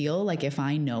definitely feel like if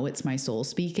I know it's my soul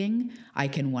speaking, I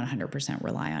can 100%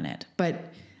 rely on it.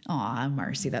 But Aw,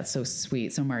 Marcy, that's so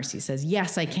sweet. So Marcy says,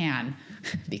 yes, I can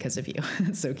because of you.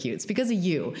 It's so cute. It's because of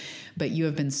you. But you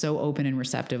have been so open and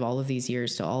receptive all of these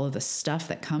years to all of the stuff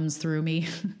that comes through me.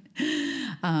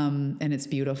 And it's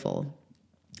beautiful.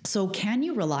 So can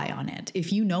you rely on it?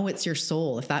 If you know it's your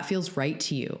soul, if that feels right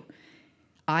to you,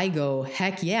 I go,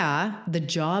 heck yeah, the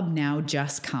job now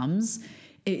just comes.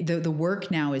 The work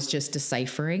now is just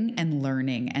deciphering and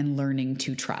learning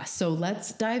to trust. So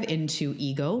let's dive into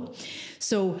ego.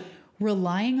 So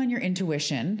relying on your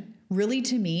intuition, really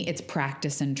to me, it's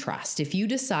practice and trust. If you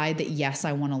decide that, yes,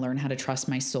 I want to learn how to trust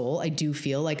my soul, I do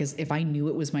feel like as if I knew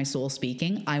it was my soul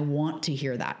speaking, I want to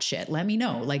hear that shit. Let me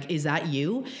know. Like, is that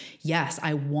you? Yes,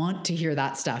 I want to hear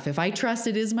that stuff. If I trust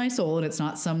it is my soul and it's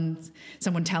not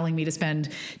someone telling me to spend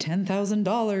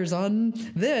 $10,000 on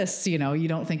this, you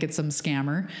don't think it's some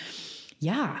scammer.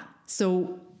 Yeah.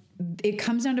 So it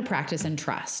comes down to practice and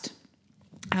trust.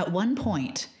 At one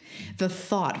point, the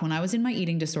thought, when I was in my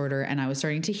eating disorder and I was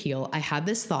starting to heal, I had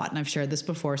this thought, and I've shared this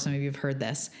before. Some of you have heard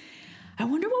this. I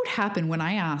wonder what would happen when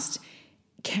I asked,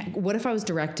 what if I was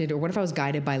directed or what if I was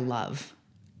guided by love?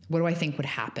 What do I think would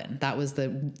happen? That was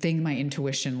the thing my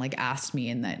intuition asked me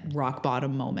in that rock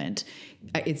bottom moment.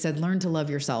 It said, learn to love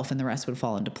yourself and the rest would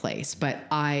fall into place. But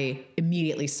I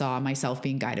immediately saw myself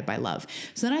being guided by love.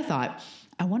 So then I thought,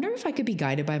 I wonder if I could be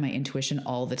guided by my intuition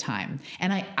all the time.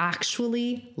 And I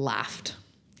actually laughed.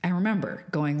 I remember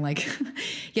going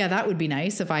yeah, that would be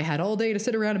nice if I had all day to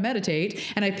sit around and meditate.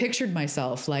 And I pictured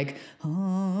myself to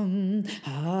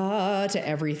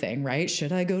everything, right?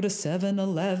 Should I go to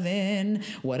 7-Eleven?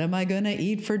 What am I going to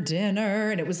eat for dinner?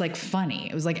 And it was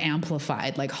funny. It was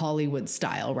amplified, Hollywood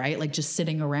style, right? Just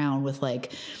sitting around with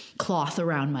cloth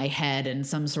around my head and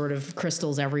some sort of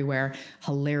crystals everywhere.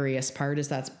 Hilarious part is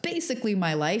that's basically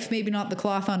my life. Maybe not the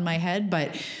cloth on my head,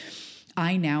 but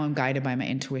I now am guided by my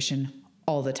intuition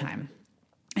all the time.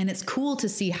 And it's cool to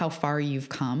see how far you've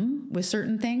come with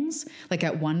certain things.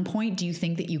 At one point, do you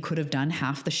think that you could have done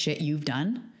half the shit you've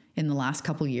done in the last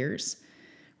couple years?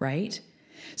 Right?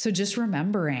 So just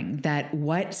remembering that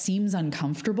what seems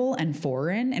uncomfortable and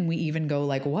foreign, and we even go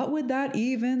what would that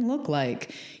even look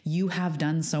like? You have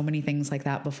done so many things like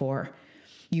that before.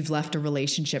 You've left a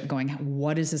relationship going,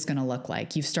 what is this going to look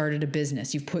like? You've started a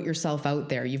business. You've put yourself out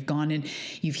there. You've gone in,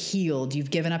 you've healed,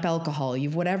 you've given up alcohol,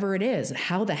 you've whatever it is.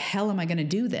 How the hell am I going to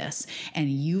do this? And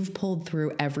you've pulled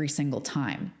through every single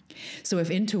time. So if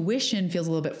intuition feels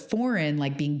a little bit foreign,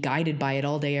 being guided by it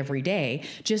all day, every day,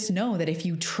 just know that if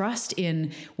you trust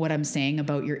in what I'm saying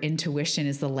about your intuition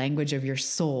is the language of your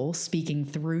soul speaking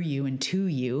through you and to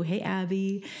you, hey,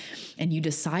 Abby, and you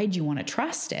decide you want to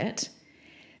trust it,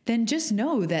 then just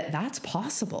know that that's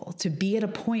possible to be at a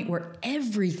point where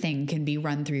everything can be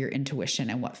run through your intuition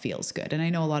and what feels good. And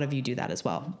I know a lot of you do that as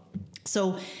well.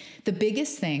 So the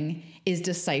biggest thing is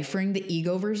deciphering the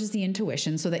ego versus the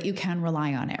intuition so that you can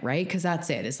rely on it, right? Because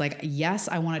that's it. It's yes,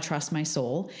 I want to trust my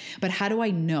soul, but how do I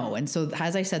know? And so,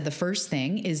 as I said, the first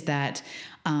thing is that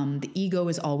the ego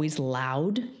is always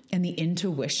loud and the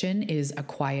intuition is a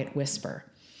quiet whisper.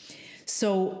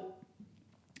 So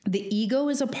the ego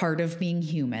is a part of being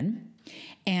human,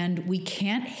 and we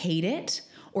can't hate it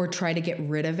or try to get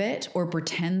rid of it or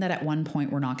pretend that at one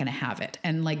point we're not going to have it.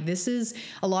 And this is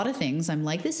a lot of things. I'm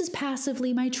this is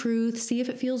passively my truth. See if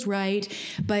it feels right.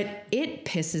 But it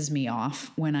pisses me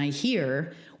off when I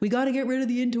hear we got to get rid of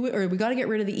the or we got to get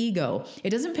rid of the ego. It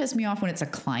doesn't piss me off when it's a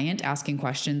client asking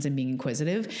questions and being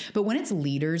inquisitive, but when it's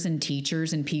leaders and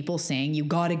teachers and people saying you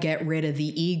got to get rid of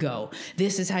the ego.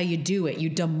 This is how you do it. You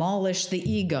demolish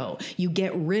the ego. You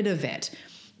get rid of it.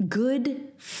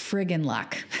 Good friggin'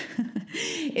 luck.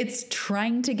 It's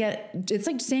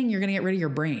like saying you're going to get rid of your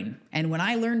brain. And when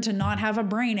I learned to not have a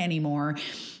brain anymore,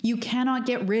 you cannot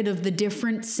get rid of the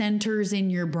different centers in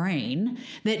your brain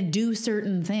that do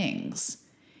certain things.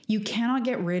 You cannot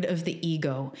get rid of the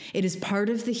ego. It is part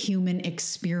of the human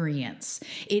experience.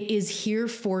 It is here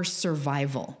for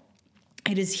survival.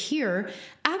 It is here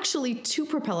actually to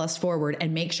propel us forward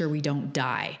and make sure we don't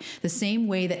die. The same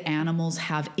way that animals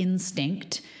have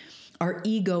instinct, our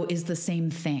ego is the same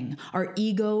thing. Our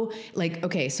ego,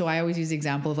 so I always use the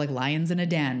example of lions in a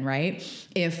den, right?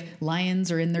 If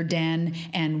lions are in their den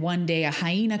and one day a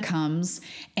hyena comes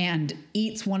and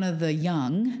eats one of the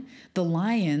young, the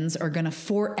lions are going to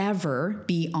forever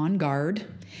be on guard.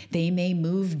 They may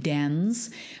move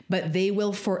dens, but they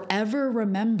will forever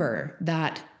remember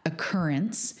that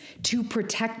occurrence to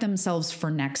protect themselves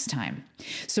for next time.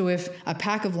 So if a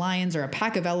pack of lions or a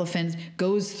pack of elephants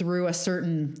goes through a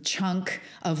certain chunk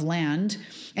of land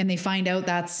and they find out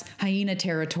that's hyena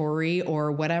territory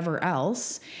or whatever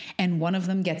else, and one of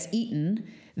them gets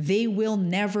eaten, they will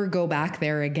never go back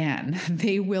there again.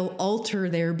 They will alter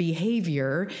their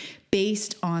behavior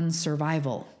based on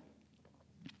survival,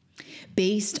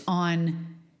 based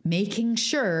on making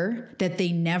sure that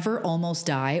they never almost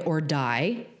die or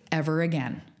die ever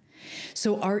again.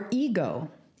 So our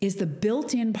ego is the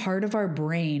built-in part of our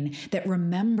brain that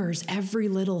remembers every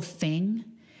little thing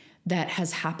that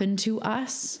has happened to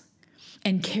us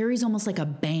and carries almost like a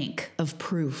bank of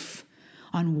proof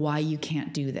on why you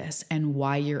can't do this and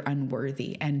why you're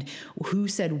unworthy and who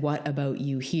said what about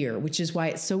you here, which is why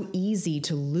it's so easy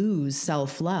to lose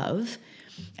self-love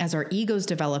as our ego's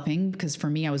developing. Because for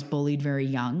me, I was bullied very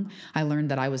young. I learned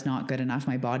that I was not good enough.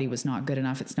 My body was not good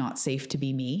enough. It's not safe to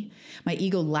be me. My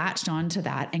ego latched onto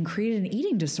that and created an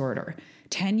eating disorder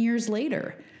 10 years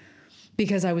later,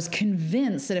 because I was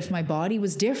convinced that if my body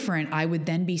was different, I would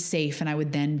then be safe and I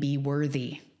would then be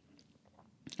worthy.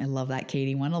 I love that,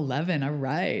 Katie. 111. All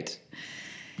right.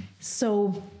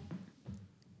 So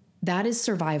that is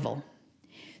survival.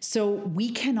 So we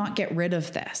cannot get rid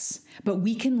of this, but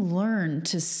we can learn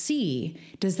to see,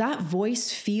 does that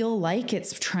voice feel like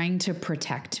it's trying to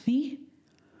protect me?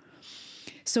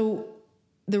 So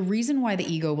the reason why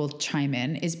the ego will chime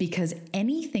in is because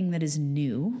anything that is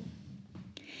new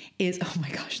is, oh my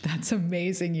gosh, that's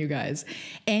amazing, you guys.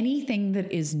 Anything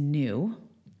that is new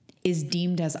is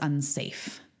deemed as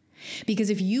unsafe. Because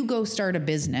if you go start a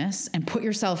business and put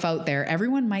yourself out there,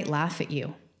 everyone might laugh at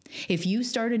you. If you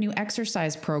start a new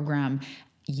exercise program,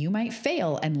 you might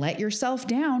fail and let yourself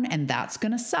down, and that's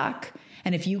going to suck.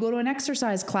 And if you go to an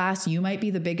exercise class, you might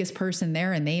be the biggest person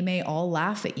there and they may all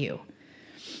laugh at you.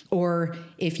 Or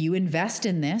if you invest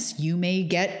in this, you may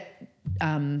get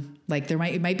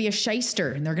it might be a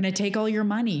shyster and they're going to take all your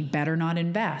money. Better not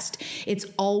invest. It's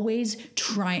always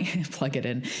trying, plug it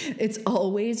in. It's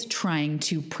always trying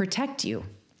to protect you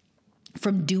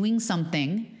from doing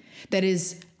something that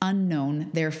is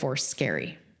unknown, therefore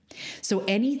scary. So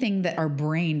anything that our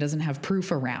brain doesn't have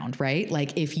proof around, right?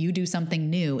 Like if you do something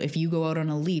new, if you go out on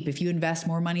a leap, if you invest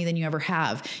more money than you ever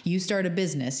have, you start a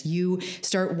business, you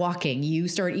start walking, you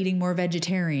start eating more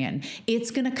vegetarian,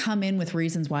 it's going to come in with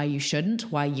reasons why you shouldn't,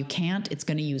 why you can't. It's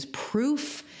going to use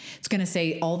proof. It's going to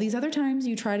say all these other times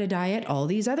you tried a diet, all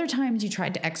these other times you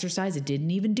tried to exercise, it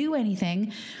didn't even do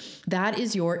anything. That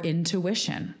is your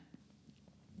intuition.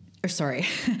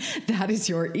 That is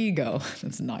your ego.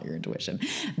 That's not your intuition.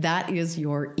 That is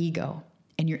your ego.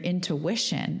 And your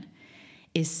intuition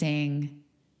is saying,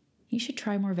 you should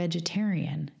try more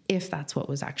vegetarian if that's what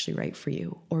was actually right for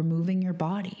you, or moving your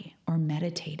body, or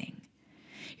meditating.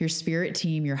 Your spirit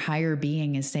team, your higher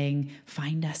being is saying,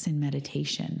 find us in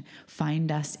meditation,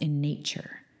 find us in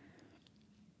nature.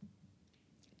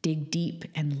 Dig deep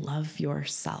and love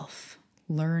yourself.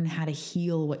 Learn how to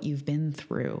heal what you've been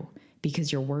through,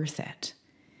 because you're worth it.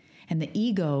 And the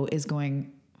ego is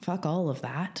going, fuck all of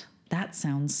that. That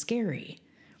sounds scary.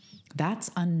 That's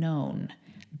unknown.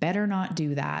 Better not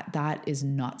do that. That is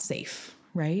not safe,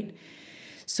 right?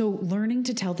 So learning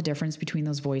to tell the difference between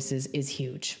those voices is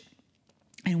huge.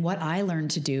 And what I learned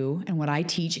to do and what I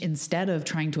teach, instead of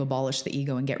trying to abolish the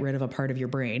ego and get rid of a part of your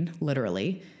brain,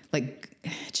 literally, like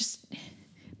just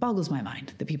boggles my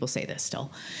mind that people say this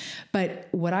still. But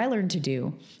what I learned to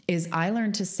do is I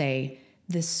learned to say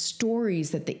the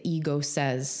stories that the ego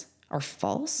says are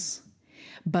false,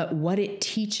 but what it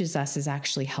teaches us is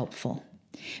actually helpful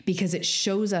because it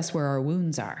shows us where our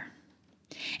wounds are.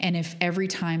 And if every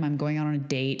time I'm going out on a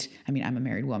date, I mean, I'm a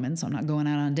married woman, so I'm not going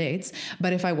out on dates,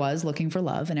 but if I was looking for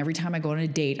love and every time I go on a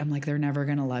date, I'm like, they're never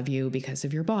going to love you because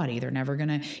of your body. They're never going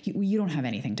to, you don't have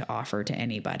anything to offer to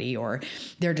anybody, or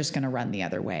they're just going to run the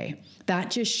other way.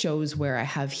 That just shows where I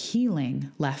have healing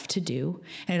left to do.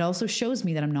 And it also shows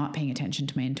me that I'm not paying attention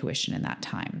to my intuition in that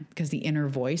time, because the inner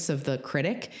voice of the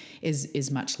critic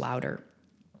is much louder.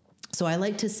 So I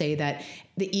like to say that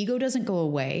the ego doesn't go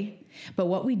away, but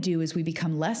what we do is we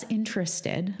become less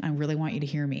interested. I really want you to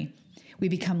hear me. We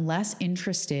become less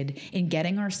interested in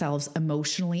getting ourselves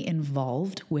emotionally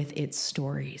involved with its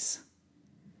stories.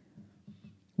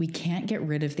 We can't get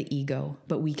rid of the ego,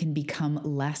 but we can become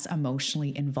less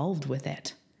emotionally involved with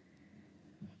it.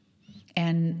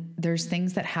 And there's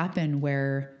things that happen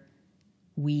where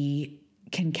we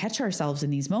can catch ourselves in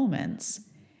these moments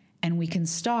and we can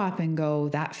stop and go,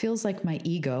 that feels like my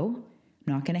ego.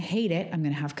 I'm not going to hate it. I'm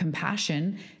going to have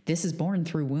compassion. This is born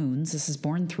through wounds. This is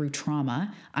born through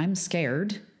trauma. I'm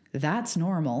scared. That's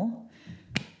normal.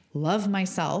 Love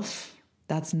myself.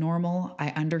 That's normal. I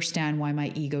understand why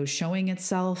my ego is showing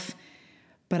itself,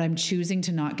 but I'm choosing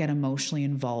to not get emotionally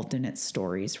involved in its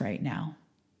stories right now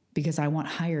because I want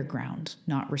higher ground,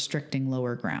 not restricting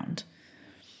lower ground.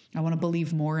 I want to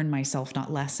believe more in myself,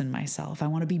 not less in myself. I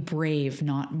want to be brave,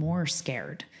 not more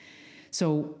scared.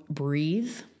 So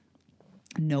breathe,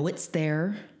 know it's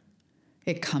there.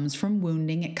 It comes from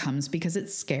wounding. It comes because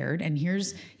it's scared. And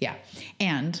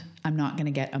and I'm not going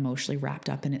to get emotionally wrapped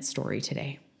up in its story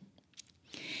today.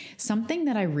 Something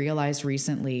that I realized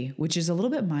recently, which is a little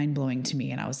bit mind-blowing to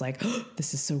me, and I was like, oh,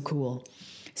 this is so cool.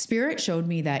 Spirit showed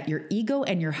me that your ego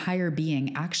and your higher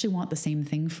being actually want the same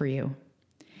thing for you.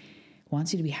 It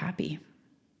wants you to be happy.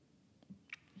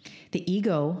 The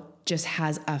ego just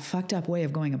has a fucked up way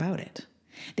of going about it.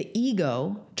 The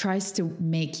ego tries to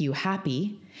make you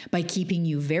happy by keeping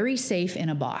you very safe in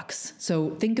a box.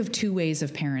 So think of two ways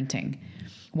of parenting.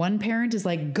 One parent is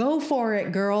like, go for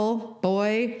it, girl,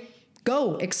 boy.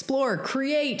 Go, explore,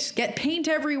 create, get paint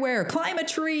everywhere, climb a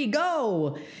tree,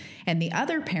 go. And the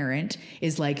other parent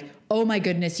is like, oh my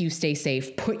goodness, you stay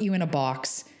safe, put you in a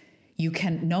box.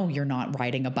 No, you're not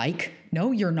riding a bike.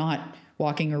 No, you're not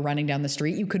walking or running down the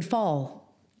street. You could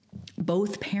fall.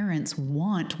 Both parents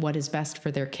want what is best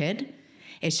for their kid.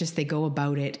 It's just they go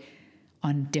about it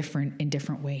in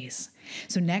different ways.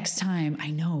 So next time,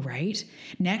 I know, right?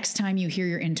 Next time you hear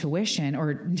your intuition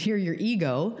or hear your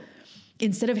ego,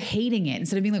 instead of hating it,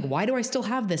 instead of being like, why do I still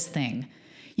have this thing?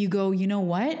 You go, you know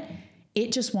what?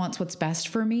 It just wants what's best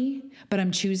for me, but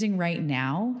I'm choosing right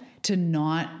now to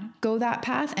not go that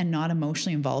path and not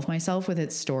emotionally involve myself with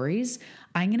its stories.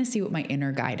 I'm going to see what my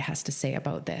inner guide has to say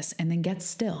about this and then get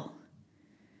still.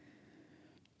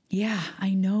 Yeah,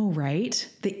 I know, right?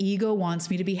 The ego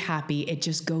wants me to be happy. It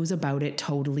just goes about it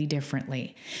totally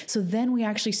differently. So then we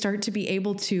actually start to be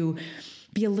able to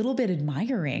be a little bit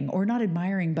admiring, or not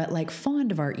admiring, but like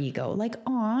fond of our ego. Like,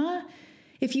 aw,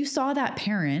 if you saw that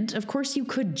parent, of course you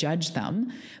could judge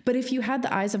them. But if you had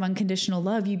the eyes of unconditional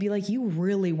love, you'd be like, you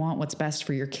really want what's best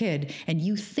for your kid. And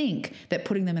you think that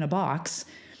putting them in a box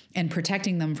and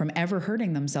protecting them from ever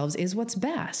hurting themselves is what's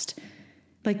best.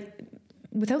 Like,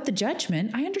 without the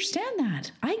judgment, I understand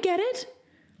that. I get it.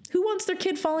 Who wants their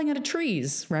kid falling out of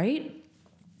trees, right?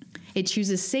 It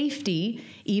chooses safety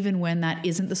even when that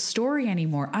isn't the story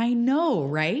anymore. I know,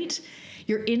 right?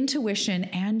 Your intuition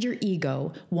and your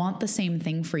ego want the same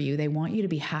thing for you. They want you to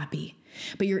be happy.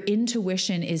 But your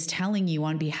intuition is telling you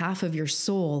on behalf of your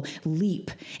soul,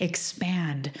 leap,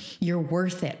 expand. You're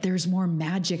worth it. There's more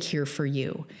magic here for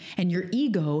you. And your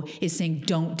ego is saying,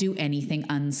 don't do anything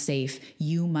unsafe.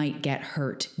 You might get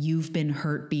hurt. You've been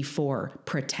hurt before.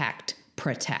 Protect.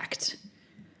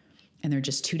 And they're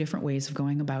just two different ways of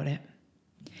going about it.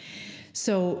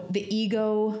 So the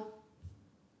ego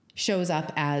shows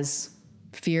up as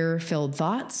fear-filled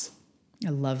thoughts. I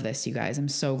love this, you guys. I'm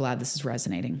so glad this is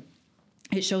resonating.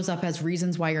 It shows up as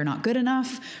reasons why you're not good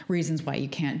enough, reasons why you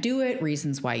can't do it,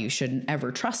 reasons why you shouldn't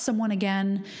ever trust someone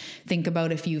again. Think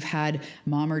about if you've had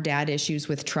mom or dad issues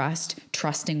with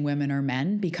trusting women or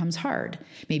men becomes hard.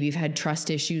 Maybe you've had trust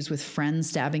issues with friends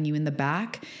stabbing you in the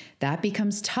back. That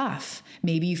becomes tough.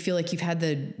 Maybe you feel like you've had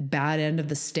the bad end of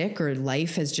the stick or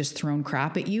life has just thrown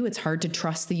crap at you. It's hard to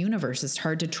trust the universe. It's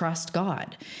hard to trust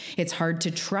God. It's hard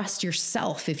to trust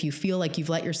yourself if you feel like you've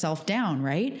let yourself down,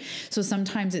 right? So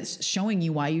sometimes it's showing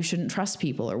you why you shouldn't trust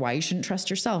people or why you shouldn't trust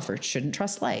yourself or shouldn't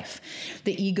trust life.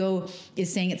 The ego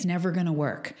is saying it's never going to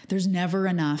work. There's never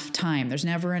enough time. There's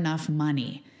never enough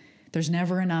money. There's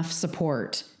never enough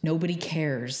support. Nobody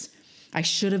cares. I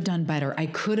should have done better. I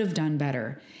could have done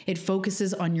better. It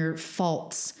focuses on your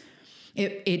faults.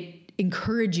 It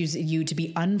encourages you to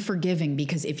be unforgiving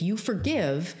because if you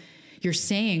forgive, you're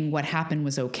saying what happened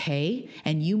was okay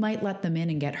and you might let them in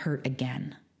and get hurt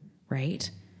again, right?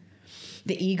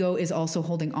 The ego is also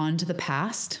holding on to the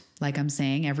past. Like I'm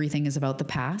saying, everything is about the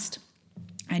past.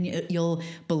 And you'll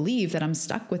believe that I'm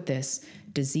stuck with this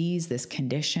disease, this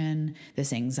condition,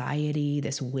 this anxiety,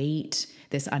 this weight,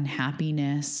 this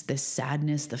unhappiness, this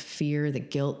sadness, the fear, the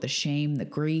guilt, the shame, the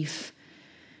grief.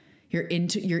 Your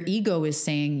ego is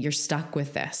saying you're stuck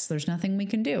with this. There's nothing we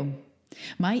can do.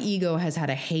 My ego has had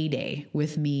a heyday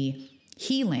with me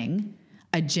healing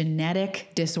a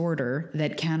genetic disorder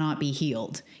that cannot be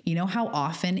healed. You know how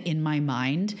often in my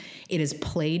mind it is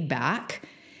played back?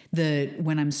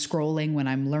 When I'm scrolling, when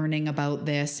I'm learning about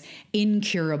this,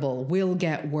 incurable, will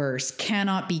get worse,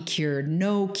 cannot be cured,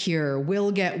 no cure,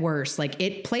 will get worse. Like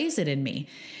it plays it in me.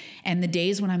 And the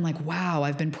days when I'm like, wow,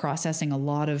 I've been processing a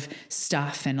lot of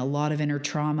stuff and a lot of inner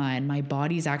trauma and my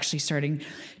body's actually starting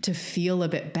to feel a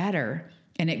bit better.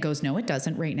 And it goes, no, it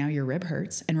doesn't. Right now your rib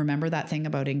hurts. And remember that thing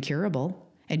about incurable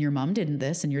and your mom didn't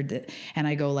this and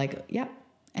I go like, yeah.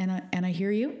 And I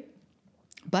hear you,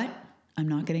 but I'm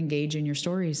not going to engage in your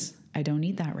stories. I don't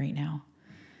need that right now.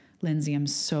 Lindsay, I'm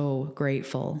so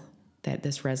grateful that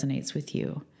this resonates with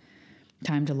you.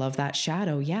 Time to love that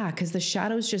shadow. Yeah, because the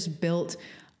shadow's just built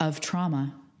of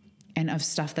trauma and of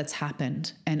stuff that's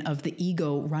happened and of the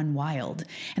ego run wild.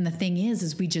 And the thing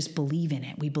is we just believe in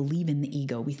it. We believe in the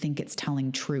ego. We think it's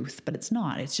telling truth, but it's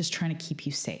not. It's just trying to keep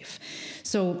you safe.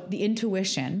 So the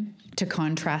intuition, to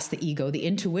contrast the ego, the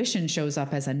intuition shows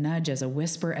up as a nudge, as a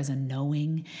whisper, as a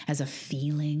knowing, as a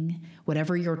feeling.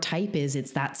 Whatever your type is,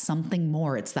 it's that something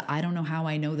more. It's the I don't know how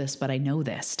I know this, but I know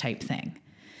this type thing.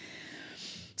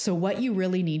 So what you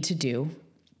really need to do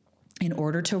in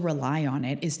order to rely on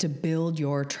it is to build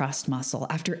your trust muscle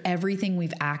after everything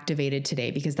we've activated today,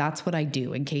 because that's what I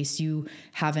do. In case you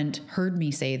haven't heard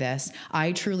me say this,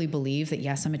 I truly believe that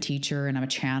yes, I'm a teacher and I'm a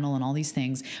channel and all these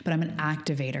things, but I'm an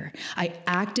activator. I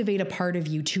activate a part of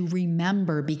you to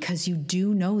remember, because you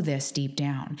do know this deep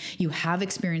down. You have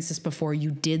experienced this before.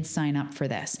 You did sign up for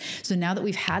this. So now that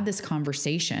we've had this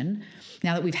conversation,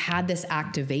 now that we've had this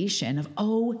activation of,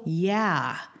 oh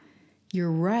yeah,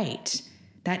 you're right.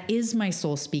 That is my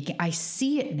soul speaking. I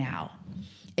see it now.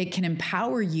 It can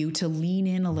empower you to lean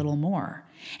in a little more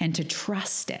and to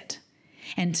trust it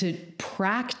and to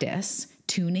practice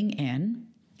tuning in,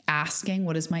 asking,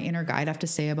 what does my inner guide have to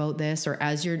say about this? Or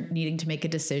as you're needing to make a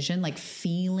decision, like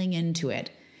feeling into it,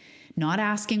 not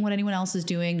asking what anyone else is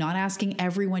doing, not asking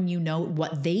everyone you know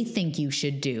what they think you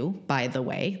should do, by the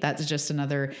way. That's just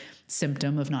another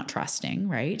symptom of not trusting,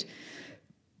 right?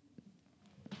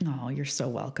 Oh, you're so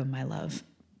welcome, my love.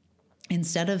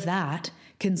 Instead of that,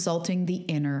 consulting the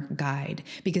inner guide.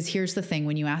 Because here's the thing,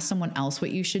 when you ask someone else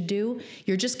what you should do,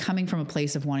 you're just coming from a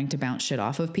place of wanting to bounce shit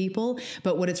off of people.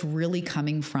 But what it's really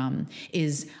coming from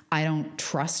is, I don't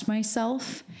trust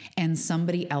myself and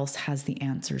somebody else has the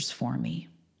answers for me.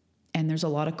 And there's a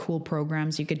lot of cool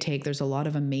programs you could take. There's a lot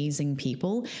of amazing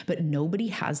people, but nobody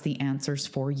has the answers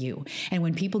for you. And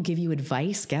when people give you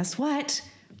advice, guess what?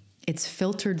 It's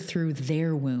filtered through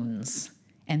their wounds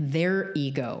and their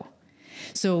ego.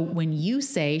 So when you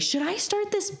say, should I start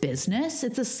this business?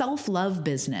 It's a self-love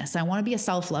business. I want to be a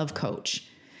self-love coach.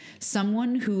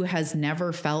 Someone who has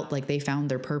never felt like they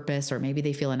found their purpose, or maybe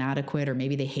they feel inadequate, or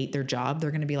maybe they hate their job, they're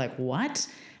going to be like, what?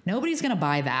 Nobody's going to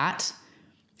buy that.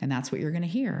 And that's what you're going to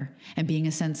hear. And being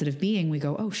a sensitive being, we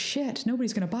go, oh shit,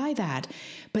 nobody's going to buy that.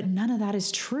 But none of that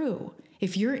is true.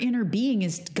 If your inner being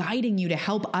is guiding you to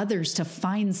help others to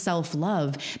find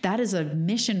self-love, that is a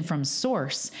mission from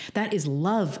source. That is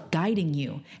love guiding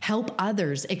you. Help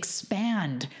others,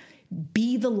 expand,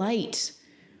 be the light.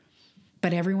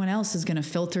 But everyone else is going to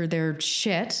filter their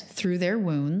shit through their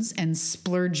wounds and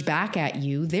splurge back at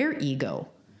you, their ego,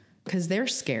 because they're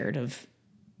scared of,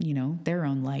 their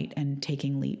own light and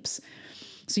taking leaps.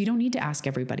 So you don't need to ask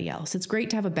everybody else. It's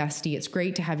great to have a bestie. It's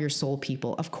great to have your soul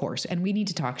people, of course, and we need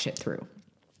to talk shit through.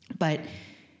 But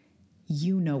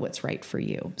you know what's right for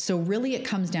you. So really it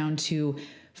comes down to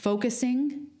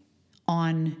focusing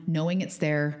on knowing it's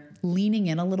there, leaning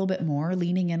in a little bit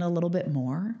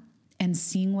more, and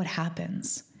seeing what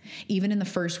happens. Even in the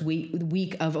first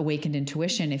week of Awakened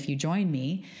Intuition, if you join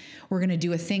me, we're going to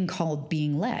do a thing called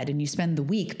being led, and you spend the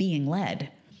week being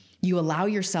led. You allow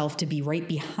yourself to be right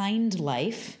behind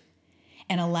life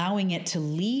and allowing it to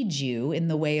lead you in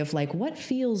the way of like, what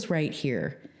feels right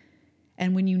here?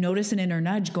 And when you notice an inner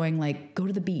nudge going like, go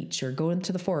to the beach or go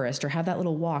into the forest or have that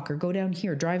little walk or go down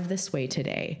here, drive this way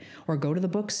today, or go to the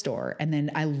bookstore. And then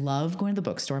I love going to the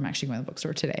bookstore. I'm actually going to the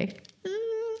bookstore today.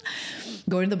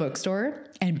 Going to the bookstore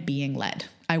and being led.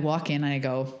 I walk in and I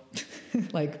go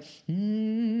like,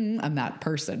 I'm that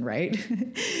person, right?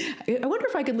 I wonder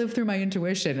if I could live through my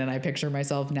intuition. And I picture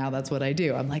myself now, that's what I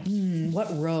do. I'm like, what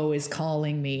row is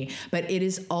calling me? But it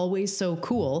is always so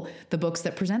cool, the books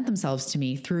that present themselves to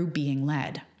me through being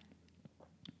led.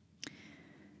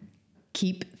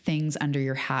 Keep things under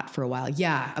your hat for a while.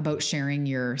 Yeah, about sharing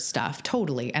your stuff.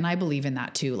 Totally. And I believe in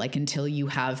that too. Like until you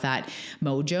have that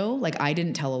mojo, like I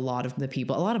didn't tell a lot of the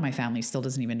people, a lot of my family still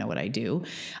doesn't even know what I do,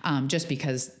 just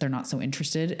because they're not so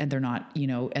interested and they're not,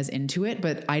 as into it.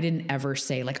 But I didn't ever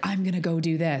say like, I'm going to go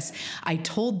do this. I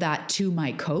told that to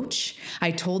my coach. I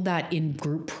told that in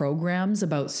group programs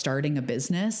about starting a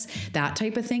business. That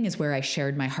type of thing is where I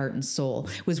shared my heart and soul,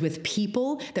 was with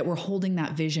people that were holding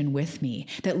that vision with me,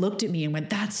 that looked at me and went,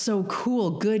 that's so cool.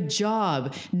 Good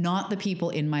job. Not the people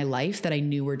in my life that I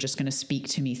knew were just going to speak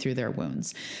to me through their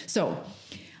wounds. So,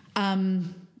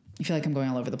 I feel like I'm going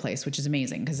all over the place, which is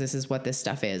amazing because this is what this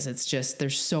stuff is. It's just,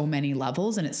 there's so many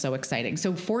levels and it's so exciting.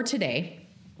 So for today,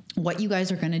 what you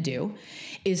guys are going to do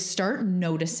is start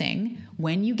noticing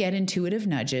when you get intuitive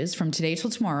nudges from today till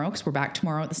tomorrow, because we're back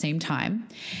tomorrow at the same time,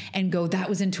 and go, that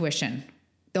was intuition.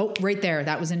 Oh, right there.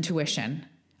 That was intuition.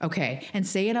 Okay. And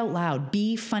say it out loud.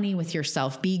 Be funny with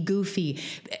yourself. Be goofy.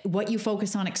 What you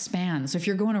focus on expands. So if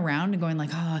you're going around and going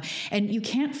like, and you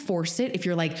can't force it if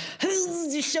you're like,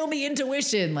 show me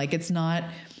intuition. Like it's not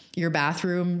your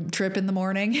bathroom trip in the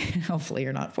morning. Hopefully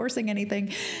you're not forcing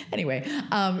anything. Anyway,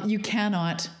 you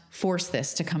cannot force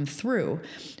this to come through.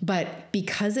 But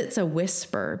because it's a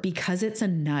whisper, because it's a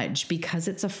nudge, because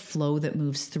it's a flow that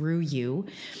moves through you,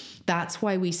 that's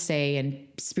why we say, and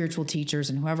spiritual teachers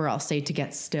and whoever else say, to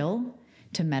get still,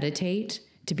 to meditate,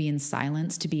 to be in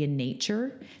silence, to be in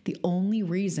nature. The only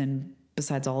reason,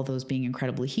 besides all of those being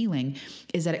incredibly healing,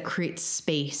 is that it creates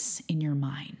space in your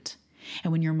mind.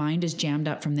 And when your mind is jammed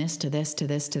up from this to this to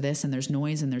this to this, and there's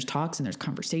noise and there's talks and there's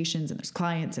conversations and there's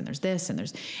clients and there's this and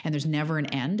there's never an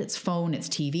end. It's phone, it's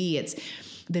TV,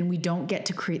 then we don't get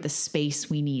to create the space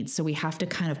we need. So we have to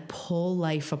kind of pull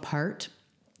life apart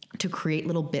to create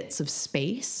little bits of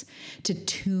space to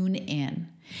tune in.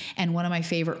 And one of my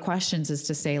favorite questions is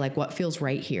to say, like, what feels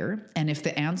right here? And if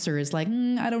the answer is like,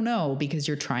 I don't know, because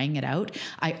you're trying it out,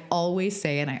 I always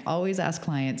say, and I always ask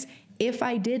clients, if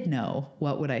I did know,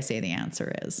 what would I say the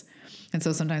answer is? And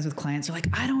so sometimes with clients are like,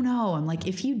 I don't know. I'm like,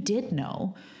 if you did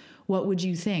know, what would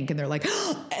you think? And they're like,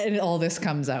 and all this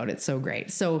comes out. It's so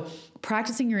great. So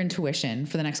practicing your intuition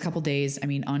for the next couple of days,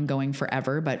 ongoing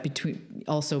forever, but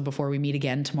also before we meet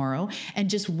again tomorrow, and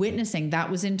just witnessing that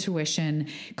was intuition,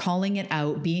 calling it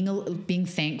out, being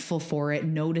thankful for it,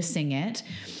 noticing it,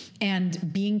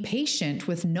 and being patient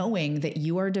with knowing that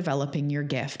you are developing your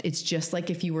gift. It's just like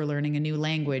if you were learning a new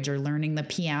language or learning the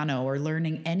piano or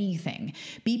learning anything.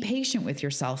 Be patient with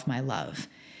yourself, my love.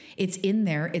 It's in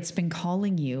there. It's been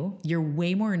calling you. You're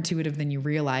way more intuitive than you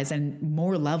realize, and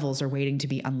more levels are waiting to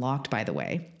be unlocked, by the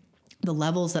way. The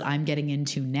levels that I'm getting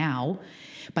into now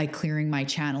by clearing my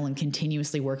channel and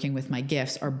continuously working with my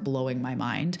gifts are blowing my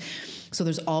mind. So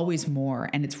there's always more,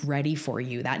 and it's ready for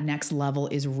you. That next level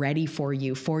is ready for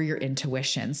you, for your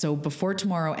intuition. So before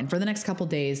tomorrow and for the next couple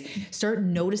days, start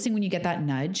noticing when you get that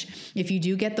nudge. If you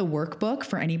do get the workbook,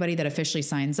 for anybody that officially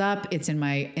signs up, it's in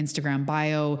my Instagram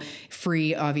bio,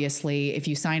 free, obviously. If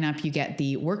you sign up, you get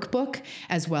the workbook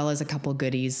as well as a couple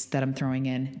goodies that I'm throwing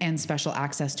in, and special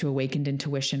access to Awakened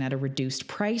Intuition at a reduced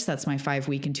price. That's my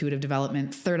 5-week intuitive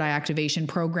development third eye activation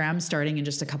program starting in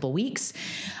just a couple weeks.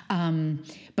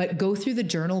 But go through the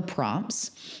journal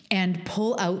prompts and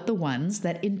pull out the ones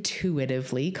that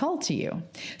intuitively call to you.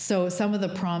 So some of the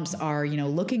prompts are,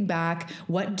 looking back,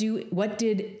 what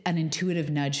did an intuitive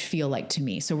nudge feel like to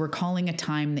me? So recalling a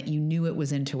time that you knew it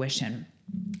was intuition.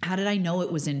 How did I know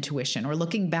it was intuition? Or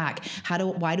looking back,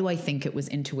 why do I think it was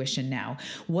intuition now?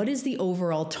 What is the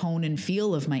overall tone and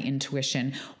feel of my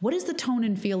intuition? What is the tone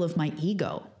and feel of my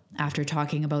ego? After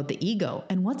talking about the ego,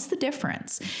 and what's the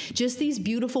difference? Just these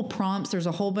beautiful prompts. There's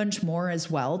a whole bunch more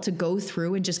as well to go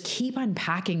through and just keep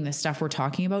unpacking the stuff we're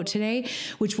talking about today,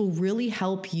 which will really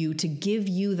help you to give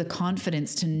you the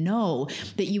confidence to know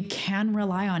that you can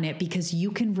rely on it, because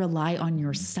you can rely on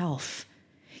yourself.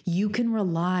 You can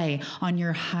rely on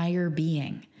your higher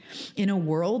being. In a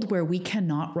world where we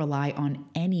cannot rely on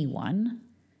anyone,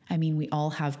 we all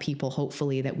have people,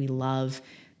 hopefully, that we love,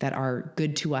 that are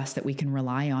good to us, that we can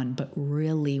rely on. But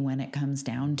really, when it comes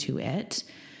down to it,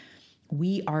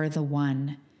 we are the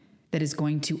one that is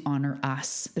going to honor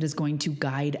us, that is going to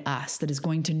guide us, that is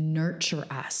going to nurture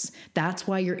us. That's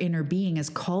why your inner being has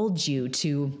called you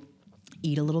to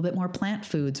eat a little bit more plant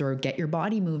foods or get your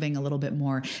body moving a little bit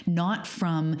more, not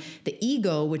from the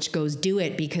ego, which goes do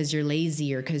it because you're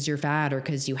lazy or because you're fat or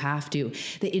because you have to.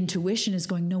 The intuition is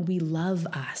going, no, we love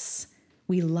us.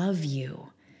 We love you.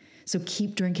 So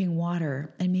keep drinking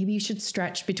water, and maybe you should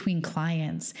stretch between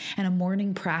clients, and a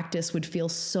morning practice would feel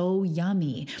so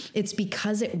yummy. It's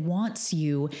because it wants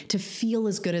you to feel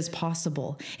as good as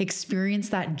possible. Experience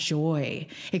that joy,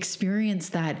 experience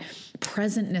that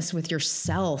presentness with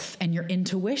yourself and your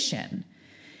intuition.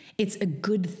 It's a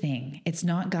good thing. It's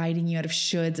not guiding you out of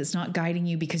shoulds. It's not guiding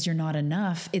you because you're not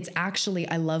enough. It's actually,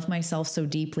 I love myself so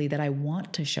deeply that I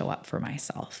want to show up for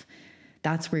myself.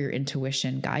 That's where your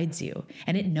intuition guides you.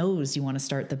 And it knows you want to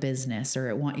start the business,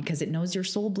 because it knows your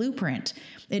soul blueprint.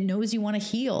 It knows you want to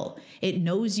heal. It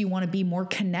knows you want to be more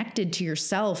connected to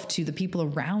yourself, to the people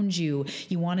around you.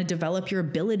 You want to develop your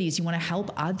abilities. You want to help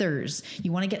others.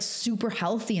 You want to get super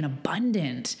healthy and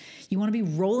abundant. You want to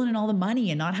be rolling in all the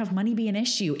money and not have money be an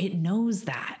issue. It knows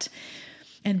that.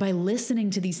 And by listening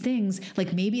to these things,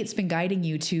 like maybe it's been guiding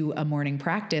you to a morning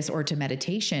practice or to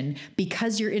meditation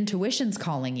because your intuition's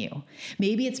calling you.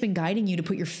 Maybe it's been guiding you to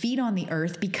put your feet on the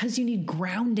earth because you need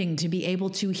grounding to be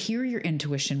able to hear your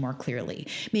intuition more clearly.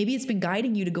 Maybe it's been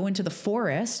guiding you to go into the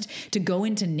forest, to go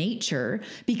into nature,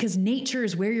 because nature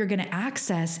is where you're going to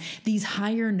access these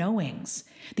higher knowings,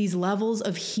 these levels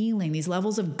of healing, these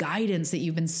levels of guidance that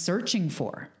you've been searching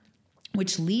for,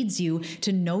 which leads you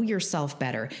to know yourself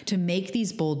better, to make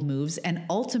these bold moves, and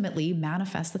ultimately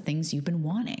manifest the things you've been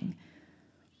wanting.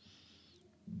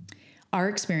 Our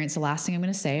experience, the last thing I'm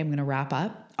going to say, I'm going to wrap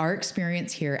up. Our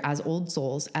experience here as old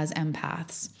souls, as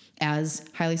empaths, as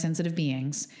highly sensitive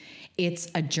beings, it's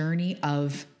a journey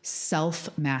of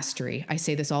self-mastery. I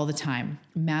say this all the time.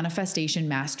 Manifestation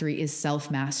mastery is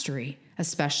self-mastery,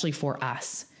 especially for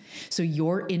us. So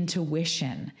your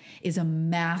intuition is a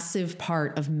massive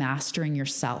part of mastering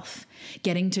yourself,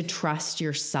 getting to trust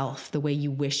yourself the way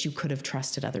you wish you could have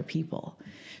trusted other people,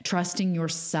 trusting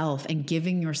yourself and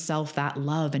giving yourself that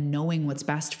love and knowing what's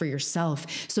best for yourself.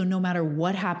 So no matter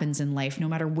what happens in life, no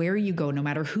matter where you go, no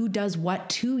matter who does what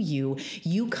to you,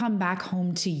 you come back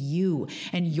home to you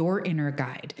and your inner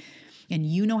guide. And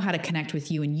you know how to connect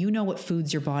with you, and you know what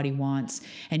foods your body wants,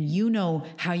 and you know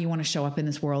how you want to show up in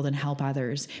this world and help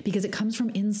others, because it comes from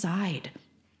inside.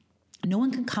 No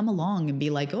one can come along and be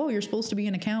like, oh, you're supposed to be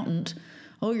an accountant.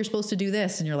 Oh, you're supposed to do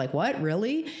this. And you're like, what,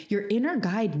 really? Your inner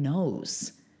guide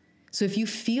knows. So if you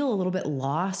feel a little bit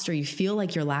lost or you feel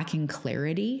like you're lacking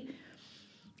clarity,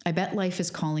 I bet life is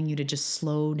calling you to just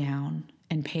slow down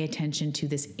and pay attention to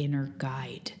this inner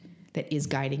guide that is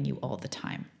guiding you all the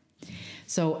time.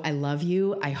 So I love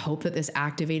you. I hope that this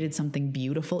activated something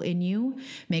beautiful in you.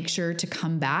 Make sure to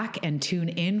come back and tune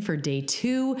in for day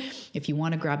 2. If you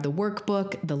want to grab the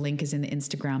workbook, the link is in the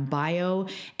Instagram bio,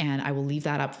 and I will leave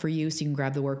that up for you so you can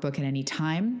grab the workbook at any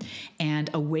time. And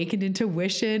Awakened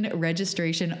Intuition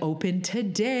registration open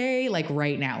today, like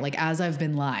right now, like as I've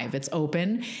been live, it's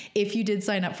open. If you did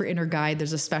sign up for Inner Guide,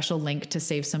 there's a special link to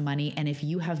save some money. And if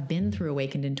you have been through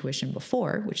Awakened Intuition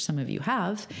before, which some of you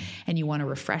have, and you want a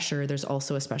refresher, there's also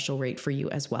a special rate for you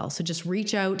as well. So just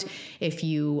reach out if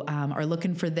you are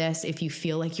looking for this, if you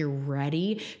feel like you're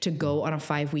ready to go on a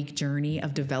 5-week journey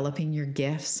of developing your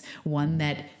gifts, one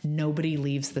that nobody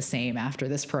leaves the same after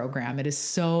this program. It is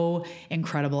so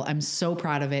incredible. I'm so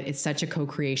proud of it. It's such a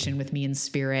co-creation with me in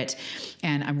spirit,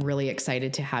 and I'm really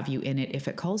excited to have you in it if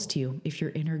it calls to you, if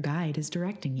your inner guide is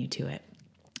directing you to it.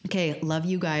 Okay, love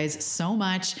you guys so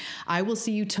much. I will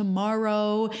see you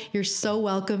tomorrow. You're so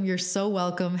welcome. You're so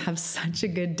welcome. Have such a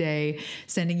good day.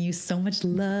 Sending you so much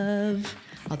love.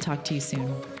 I'll talk to you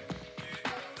soon.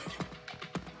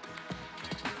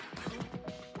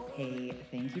 Hey,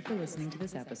 thank you for listening to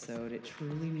this episode. It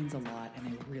truly means a lot, and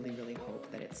I really, really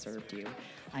hope that it served you.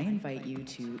 I invite you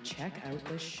to check out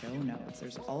the show notes.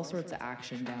 There's all sorts of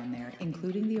action down there,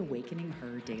 including the Awakening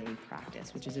Her daily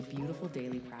practice, which is a beautiful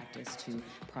daily practice to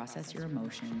process your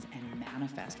emotions and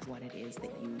manifest what it is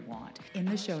that you want. In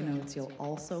the show notes, you'll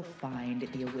also find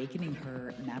the Awakening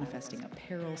Her Manifesting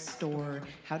Apparel store,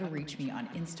 how to reach me on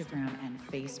Instagram and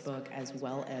Facebook, as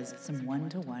well as some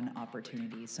one-to-one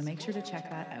opportunities. So make sure to check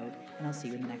that out, and I'll see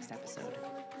you in the next episode.